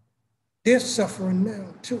 they're suffering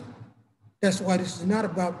now too. That's why this is not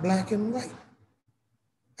about black and white.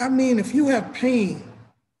 I mean, if you have pain,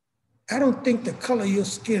 I don't think the color of your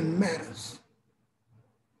skin matters.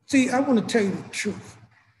 See, I want to tell you the truth.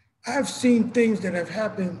 I've seen things that have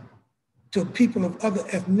happened to people of other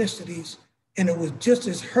ethnicities, and it was just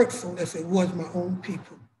as hurtful as it was my own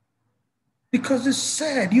people. Because it's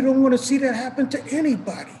sad. You don't want to see that happen to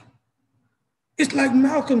anybody. It's like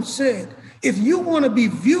Malcolm said, if you want to be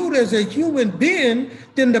viewed as a human being,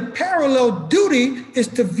 then the parallel duty is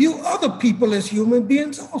to view other people as human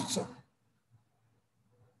beings also.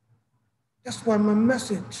 That's why my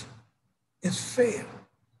message is fair.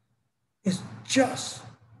 It's just.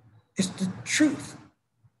 It's the truth.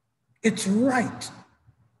 It's right.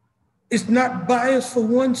 It's not biased for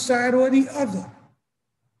one side or the other.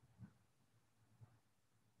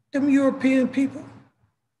 Them European people,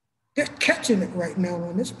 they're catching it right now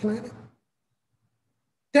on this planet.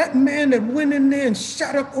 That man that went in there and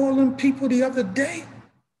shot up all them people the other day,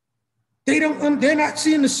 they're not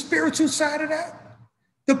seeing the spiritual side of that.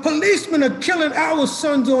 The policemen are killing our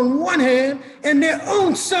sons on one hand, and their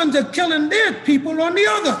own sons are killing their people on the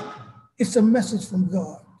other. It's a message from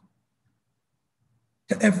God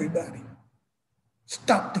to everybody.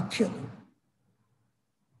 Stop the killing.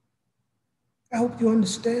 I hope you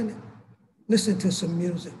understand it. Listen to some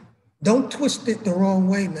music. Don't twist it the wrong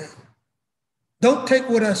way now. Don't take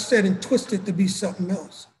what I said and twist it to be something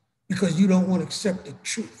else because you don't want to accept the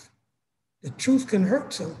truth. The truth can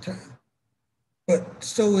hurt sometimes, but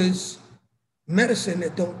so is medicine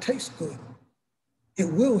that don't taste good. It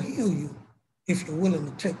will heal you if you're willing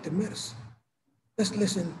to take the medicine. Let's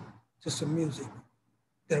listen to some music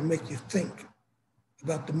that'll make you think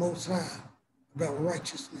about the Most High, about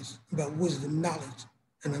righteousness, about wisdom, knowledge,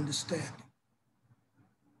 and understanding.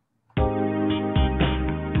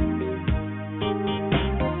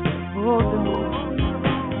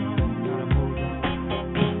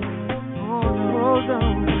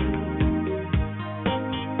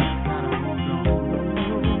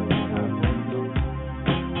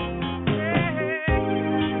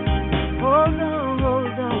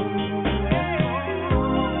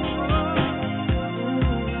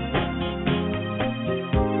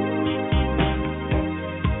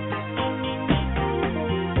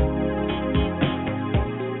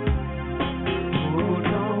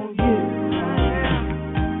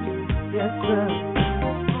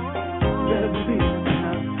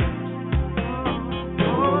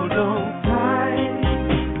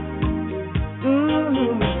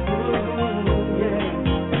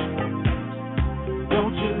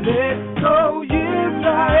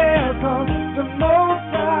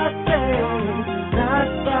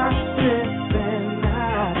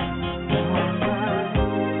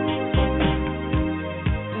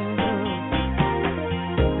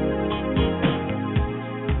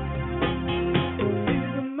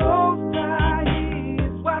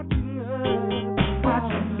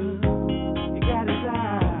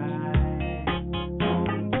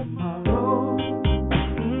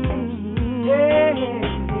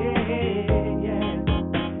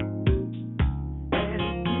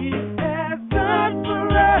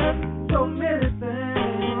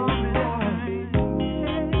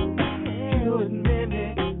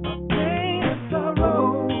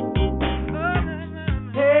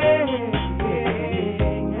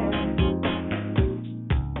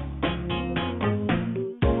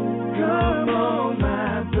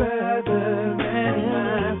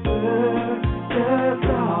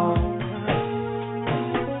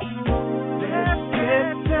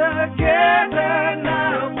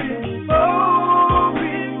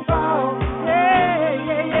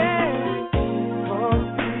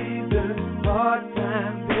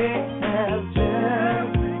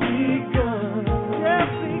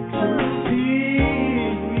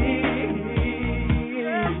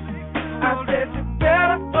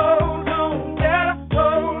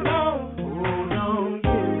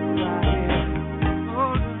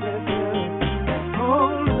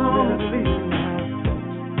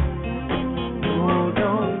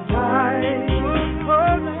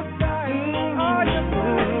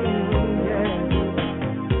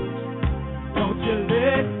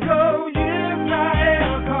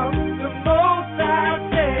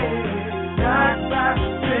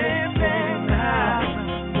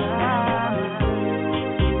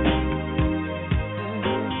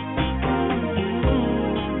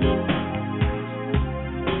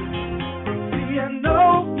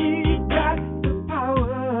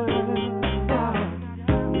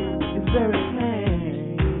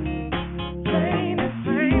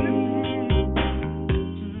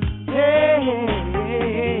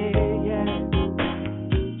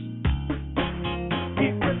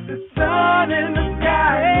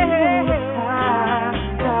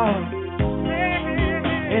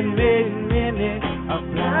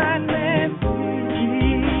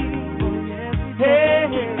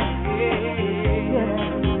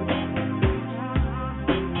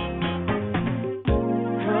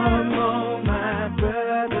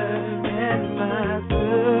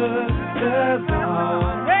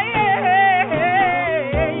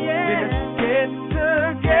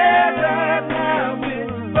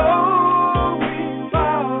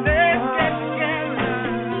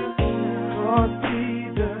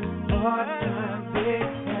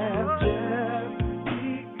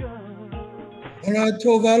 Shana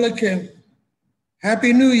Tova Lakim.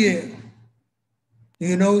 Happy New Year. Do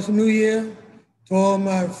you know it's New Year? To all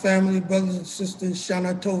my family, brothers and sisters,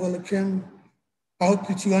 Shana Tova Lakim. I hope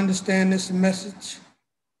that you understand this message.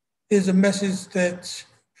 It's a message that's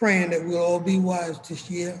praying that we'll all be wise this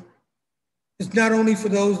year. It's not only for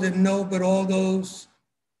those that know, but all those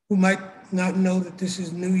who might not know that this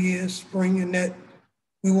is New Year's, spring, and that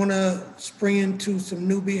we want to spring into some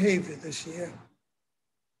new behavior this year.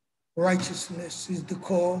 Righteousness is the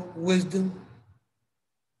call. Wisdom,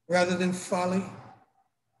 rather than folly,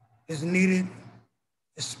 is needed,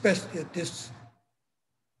 especially at this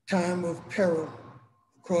time of peril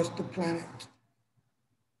across the planet.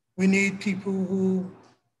 We need people who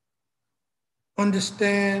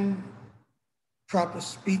understand proper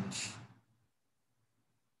speech.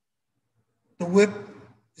 The whip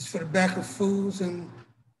is for the back of fools, and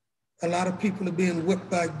a lot of people are being whipped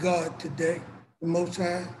by God today, the Most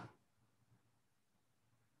High.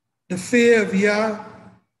 The fear of Yah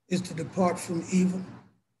is to depart from evil,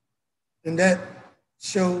 and that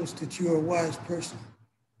shows that you're a wise person.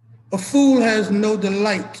 A fool has no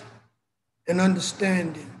delight in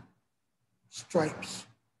understanding. Stripes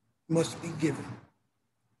must be given.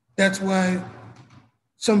 That's why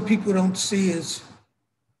some people don't see as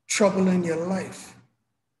trouble in your life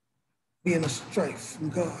being a strife from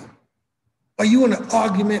God. Are you in an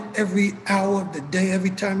argument every hour of the day?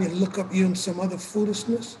 Every time you look up, you're in some other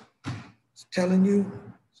foolishness? It's telling you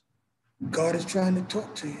God is trying to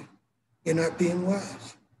talk to you. You're not being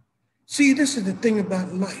wise. See, this is the thing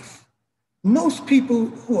about life. Most people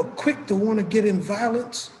who are quick to want to get in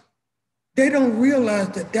violence, they don't realize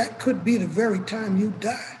that that could be the very time you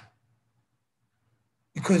die,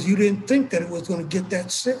 because you didn't think that it was going to get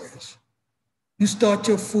that serious. You start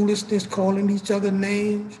your foolishness, calling each other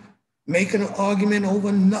names, making an argument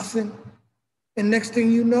over nothing, and next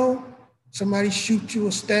thing you know, somebody shoot you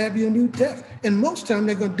or stab you and you deaf. And most time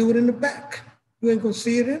they're going to do it in the back. You ain't going to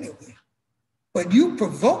see it anyway. But you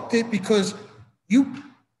provoked it because you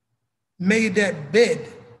made that bed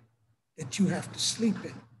that you have to sleep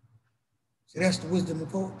in. See, that's the wisdom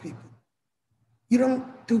of old people. You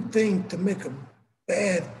don't do things to make a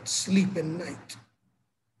bad sleeping night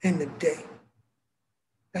in the day.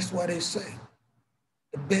 That's why they say,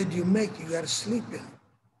 the bed you make, you got to sleep in.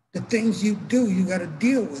 The things you do, you got to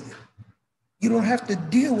deal with it. You don't have to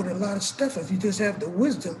deal with a lot of stuff if you just have the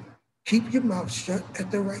wisdom. Keep your mouth shut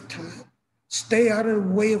at the right time. Stay out of the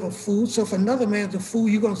way of a fool. So if another man's a fool,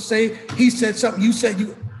 you're going to say, he said something, you said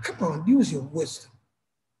you, come on, use your wisdom.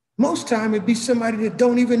 Most time it'd be somebody that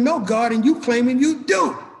don't even know God and you claiming you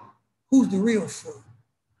do. Who's the real fool?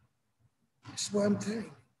 That's what I'm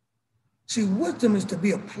saying. See, wisdom is to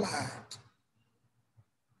be applied.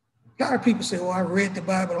 A lot of people say, oh, I read the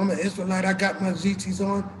Bible, I'm an Israelite, I got my tzitzis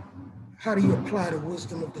on. How do you apply the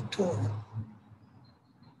wisdom of the Torah?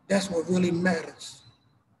 That's what really matters.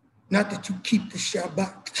 Not that you keep the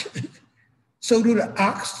Shabbat. So do the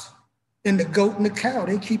ox and the goat and the cow,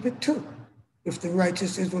 they keep it too. If the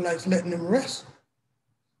righteous Israelites letting them rest,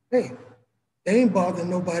 hey, they ain't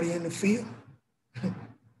bothering nobody in the field.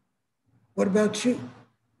 What about you?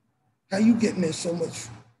 How you getting in so much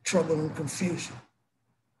trouble and confusion?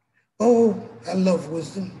 Oh, I love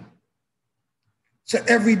wisdom. It's an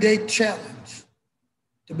everyday challenge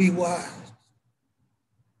to be wise,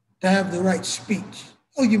 to have the right speech.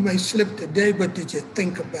 Oh, you may slip today, but did you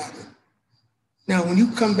think about it? Now, when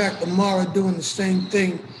you come back tomorrow doing the same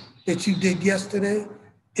thing that you did yesterday,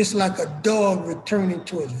 it's like a dog returning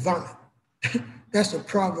to his vomit. That's a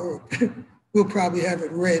proverb. We'll probably have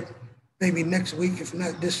it read maybe next week, if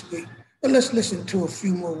not this week. But let's listen to a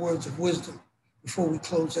few more words of wisdom before we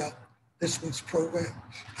close out this week's program.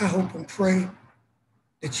 I hope and pray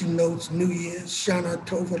that you know it's New Year's, Shana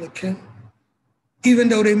Tova Lakim. Even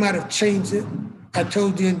though they might have changed it, I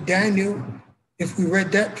told you in Daniel, if we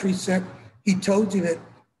read that precept, he told you that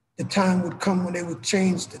the time would come when they would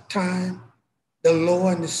change the time, the law,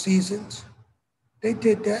 and the seasons. They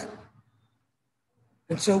did that.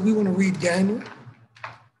 And so we want to read Daniel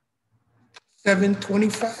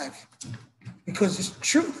 7:25, because it's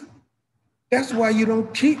truth. That's why you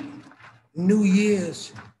don't keep New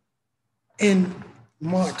Year's in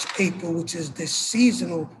March, April, which is the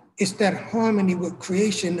seasonal. It's that harmony with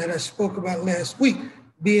creation that I spoke about last week,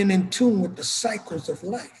 being in tune with the cycles of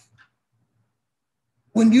life.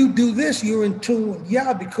 When you do this, you're in tune with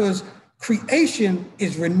Yah, because creation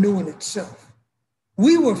is renewing itself.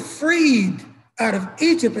 We were freed out of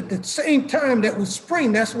Egypt at the same time that was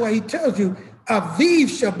spring. That's why he tells you, Aviv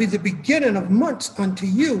shall be the beginning of months unto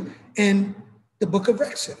you in the book of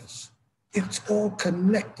Exodus. It's all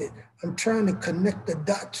connected. I'm trying to connect the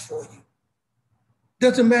dots for you.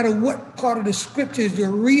 Doesn't matter what part of the scriptures you're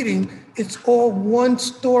reading, it's all one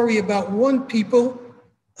story about one people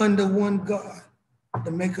under one God,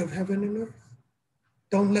 the maker of heaven and earth.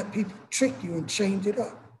 Don't let people trick you and change it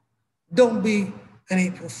up. Don't be an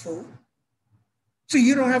April fool. See,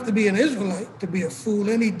 you don't have to be an Israelite to be a fool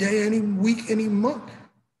any day, any week, any month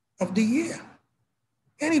of the year.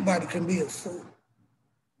 Anybody can be a fool.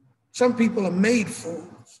 Some people are made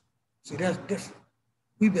fools. See, that's different.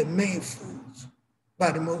 We've been made fools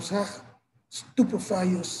by the Most High. Stupefy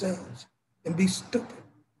yourselves and be stupid.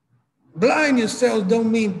 Blind yourselves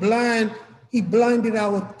don't mean blind. He blinded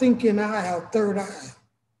our thinking eye, our third eye.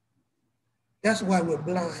 That's why we're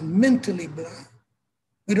blind, mentally blind.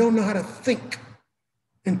 We don't know how to think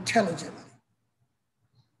intelligently.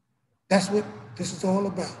 That's what this is all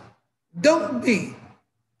about. Don't be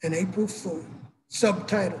an April fool.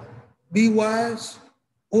 Subtitle, be wise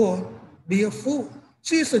or be a fool.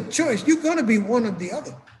 See, it's a choice. You're going to be one or the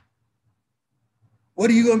other. What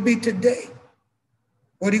are you going to be today?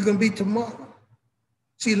 What are you going to be tomorrow?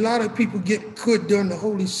 See, a lot of people get good during the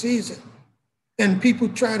holy season. And people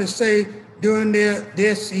try to say during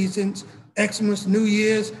their seasons, Xmas, New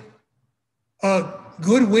Year's,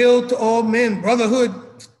 goodwill to all men, brotherhood.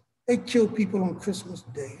 They kill people on Christmas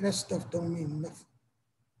Day. That stuff don't mean nothing.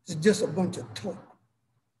 It's just a bunch of talk.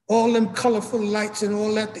 All them colorful lights and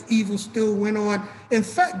all that, the evil still went on. In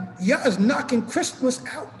fact, y'all is knocking Christmas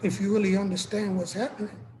out if you really understand what's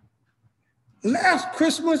happening. Last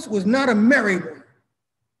Christmas was not a merry one.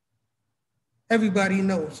 Everybody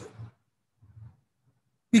knows it.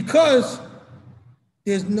 Because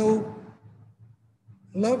there's no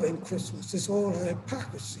love in Christmas. It's all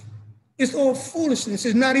hypocrisy. It's all foolishness.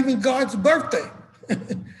 It's not even God's birthday.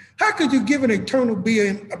 How could you give an eternal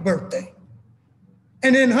being a birthday?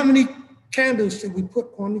 And then how many candles should we put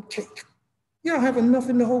on the cake? You don't have enough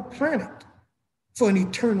in the whole planet for an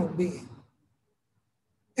eternal being.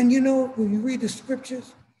 And you know, when you read the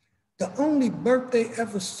scriptures, the only birthday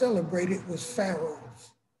ever celebrated was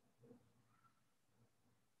Pharaoh's.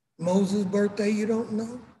 Moses' birthday, you don't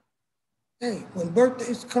know? Hey, when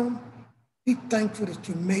birthdays come, be thankful that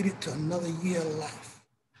you made it to another year of life.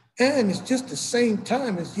 And it's just the same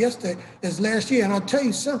time as yesterday, as last year. And I'll tell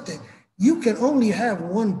you something, you can only have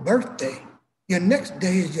one birthday. Your next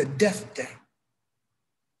day is your death day.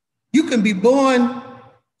 You can be born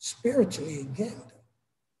spiritually again.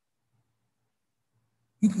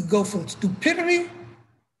 You can go from stupidity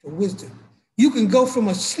to wisdom. You can go from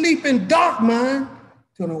a sleeping dark mind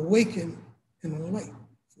to an awakened and a light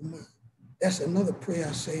mind. That's another prayer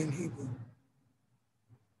I say in Hebrew.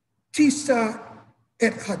 Tisa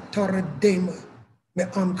et hataradema me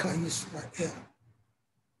amka Yisrael.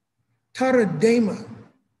 Taradema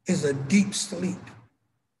is a deep sleep.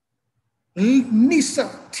 Nisa,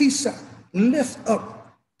 tisa, lift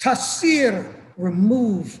up. Tasir,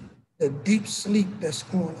 remove the deep sleep that's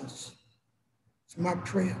on us. It's my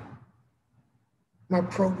prayer. My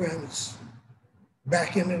program is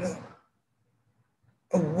backing it up.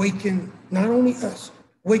 Awaken not only us,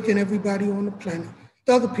 awaken everybody on the planet.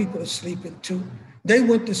 The other people are sleeping too. They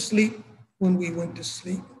went to sleep when we went to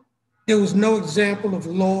sleep. There was no example of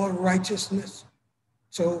law or righteousness.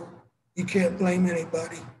 So you can't blame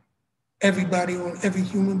anybody. Everybody on every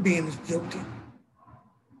human being is guilty.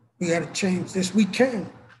 We got to change this. We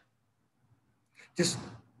can. Just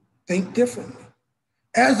think differently.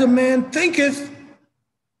 As a man thinketh,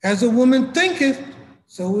 as a woman thinketh,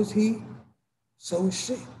 so is he, so is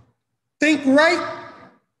she. Think right,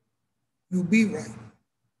 you'll be right.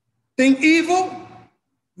 Think evil,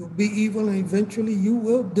 you'll be evil, and eventually you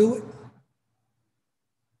will do it.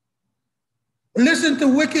 Listen to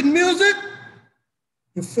wicked music,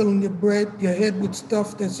 you're filling your head with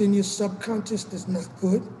stuff that's in your subconscious that's not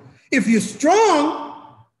good. If you're strong,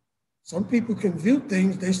 some people can view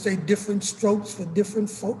things, they say different strokes for different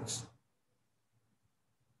folks.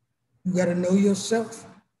 You got to know yourself.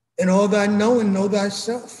 And all thy knowing, know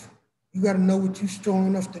thyself. You got to know what you're strong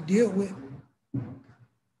enough to deal with.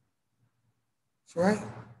 That's right.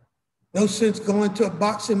 No sense going to a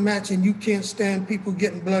boxing match and you can't stand people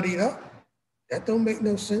getting bloodied up. That don't make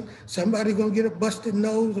no sense. Somebody gonna get a busted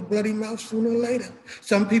nose, a bloody mouth sooner or later.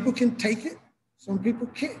 Some people can take it, some people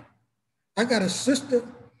can't. I got a sister,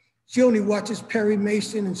 she only watches Perry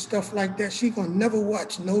Mason and stuff like that. She gonna never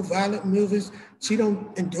watch no violent movies. She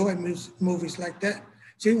don't enjoy movies like that.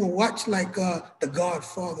 She will watch like The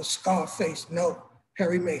Godfather, Scarface. No,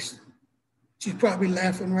 Perry Mason. She's probably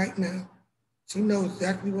laughing right now. She knows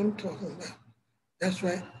exactly what I'm talking about. That's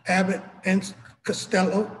right, Abbott and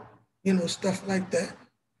Costello, you know, stuff like that.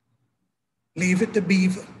 Leave it to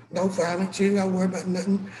Beaver. No violence. You ain't got to worry about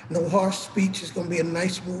nothing. No harsh speech. It's going to be a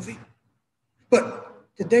nice movie.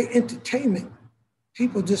 But today, entertainment,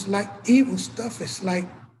 people just like evil stuff. It's like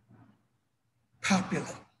popular.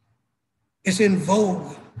 It's in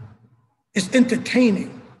vogue. It's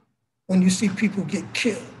entertaining when you see people get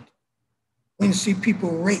killed, when you see people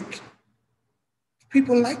raped.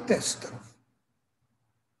 People like that stuff.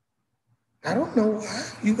 I don't know why.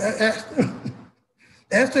 You got to ask them.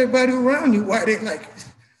 Ask everybody around you why they like it.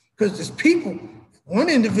 Because there's people. One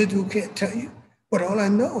individual can't tell you. But all I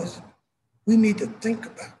know is we need to think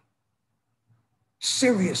about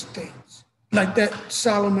serious things. Like that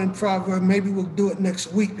Solomon proverb, maybe we'll do it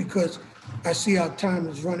next week because I see our time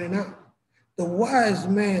is running out. The wise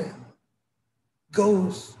man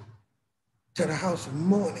goes to the house of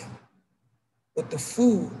mourning, but the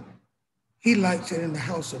fool, he likes it in the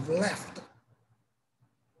house of laughter.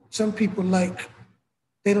 Some people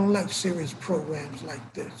they don't like serious programs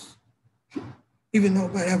like this, even though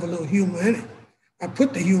it might have a little humor in it. I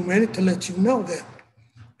put the humor in it to let you know that,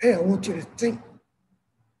 hey, I want you to think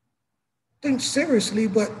seriously,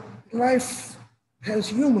 but life has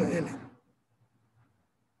humor in it.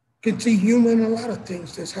 You can see humor in a lot of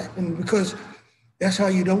things that's happening because that's how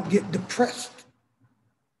you don't get depressed.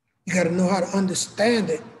 You got to know how to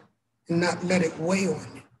understand it and not let it weigh on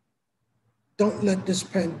you. Don't let this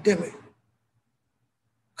pandemic,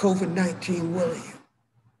 COVID-19, worry you.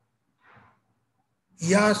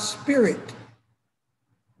 Your spirit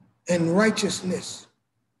and righteousness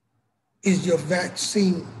is your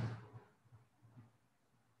vaccine.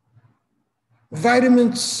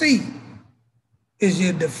 Vitamin C is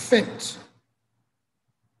your defense.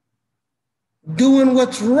 Doing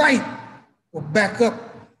what's right will back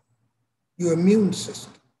up your immune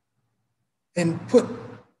system and put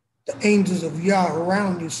the angels of Yah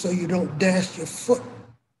around you so you don't dash your foot.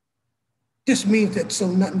 This means that so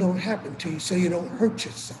nothing don't happen to you, so you don't hurt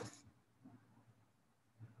yourself.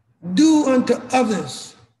 Do unto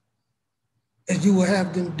others as you will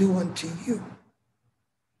have them do unto you.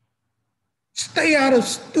 Stay out of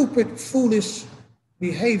stupid, foolish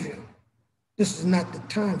behavior. This is not the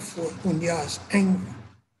time for it when Yah is angry.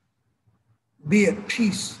 Be at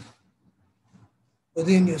peace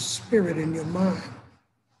within your spirit and your mind,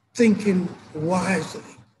 thinking wisely,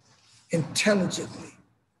 intelligently,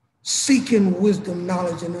 seeking wisdom,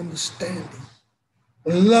 knowledge, and understanding,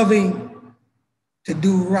 loving to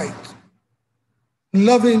do right,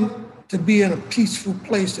 loving to be in a peaceful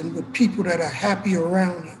place and with people that are happy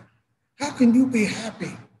around you. How can you be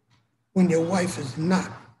happy when your wife is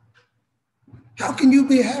not? How can you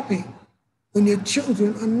be happy when your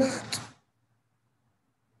children are not?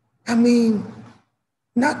 I mean,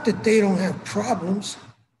 not that they don't have problems.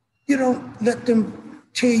 You don't let them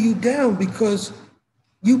tear you down because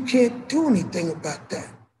you can't do anything about that.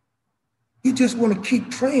 You just want to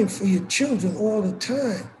keep praying for your children all the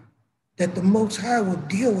time, that the Most High will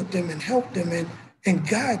deal with them and help them and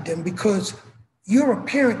guide them, because you're a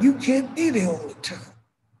parent, you can't be there all the time.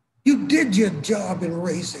 You did your job in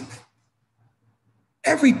raising them.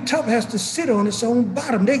 Every tub has to sit on its own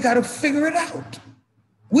bottom. They got to figure it out.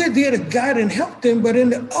 We're there to guide and help them, but in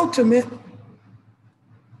the ultimate,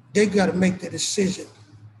 they got to make the decision,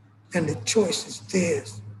 and the choice is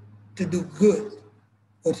theirs to do good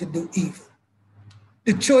or to do evil.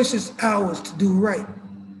 The choice is ours to do right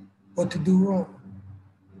or to do wrong.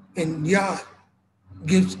 And Yah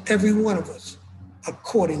gives every one of us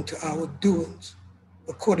according to our doings,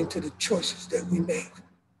 according to the choices that we make.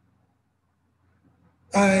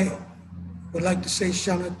 I would like to say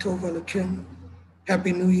Shana Tova Lakim,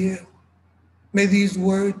 Happy New Year. May these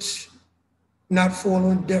words not fall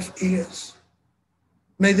on deaf ears.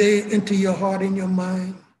 May they enter your heart and your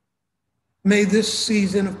mind. May this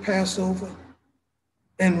season of Passover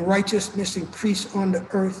and righteousness increase on the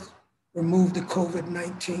earth, remove the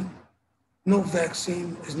COVID-19. No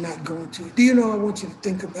vaccine is not going to. Do you know what I want you to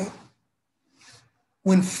think about?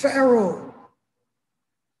 When Pharaoh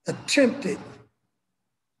attempted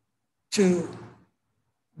to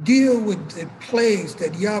deal with the plagues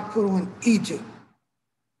that Yah put on Egypt,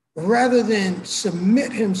 rather than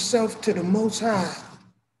submit himself to the Most High,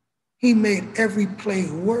 he made every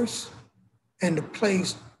plague worse, and the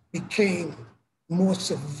plagues became more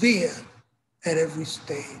severe at every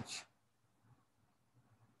stage.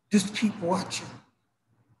 Just keep watching.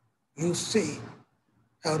 You'll see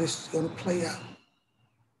how this is going to play out.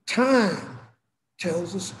 Time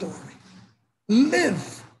tells a story.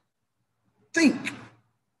 Live, think,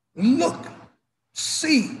 look,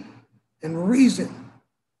 see, and reason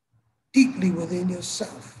deeply within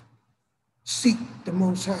yourself. Seek the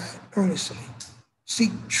Most High earnestly.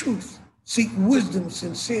 Seek truth. Seek wisdom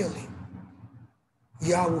sincerely.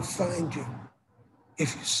 Yah will find you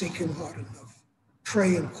if you seek him hard enough.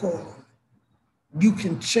 Pray and call on him. You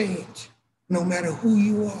can change no matter who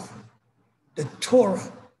you are. The Torah,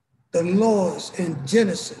 the laws in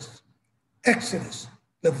Genesis, Exodus,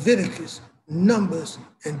 Leviticus, Numbers,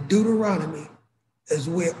 and Deuteronomy is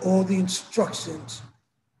where all the instructions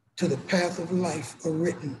to the path of life are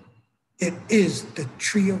written. It is the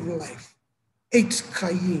tree of life. Eitz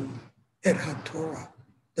Chaim et HaTorah.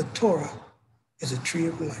 The Torah is a tree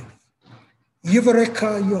of life.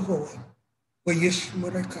 Yivareka Yehovah,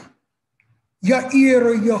 v'yishmereka.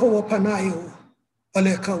 Ya'ir Yehovah panayo,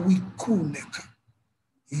 aleka wikuneka.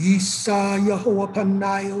 Yisa Yehovah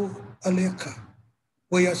panayo, aleka,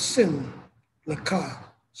 v'yasim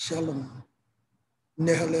leka shalom.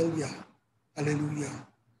 Nehallelujah. Hallelujah.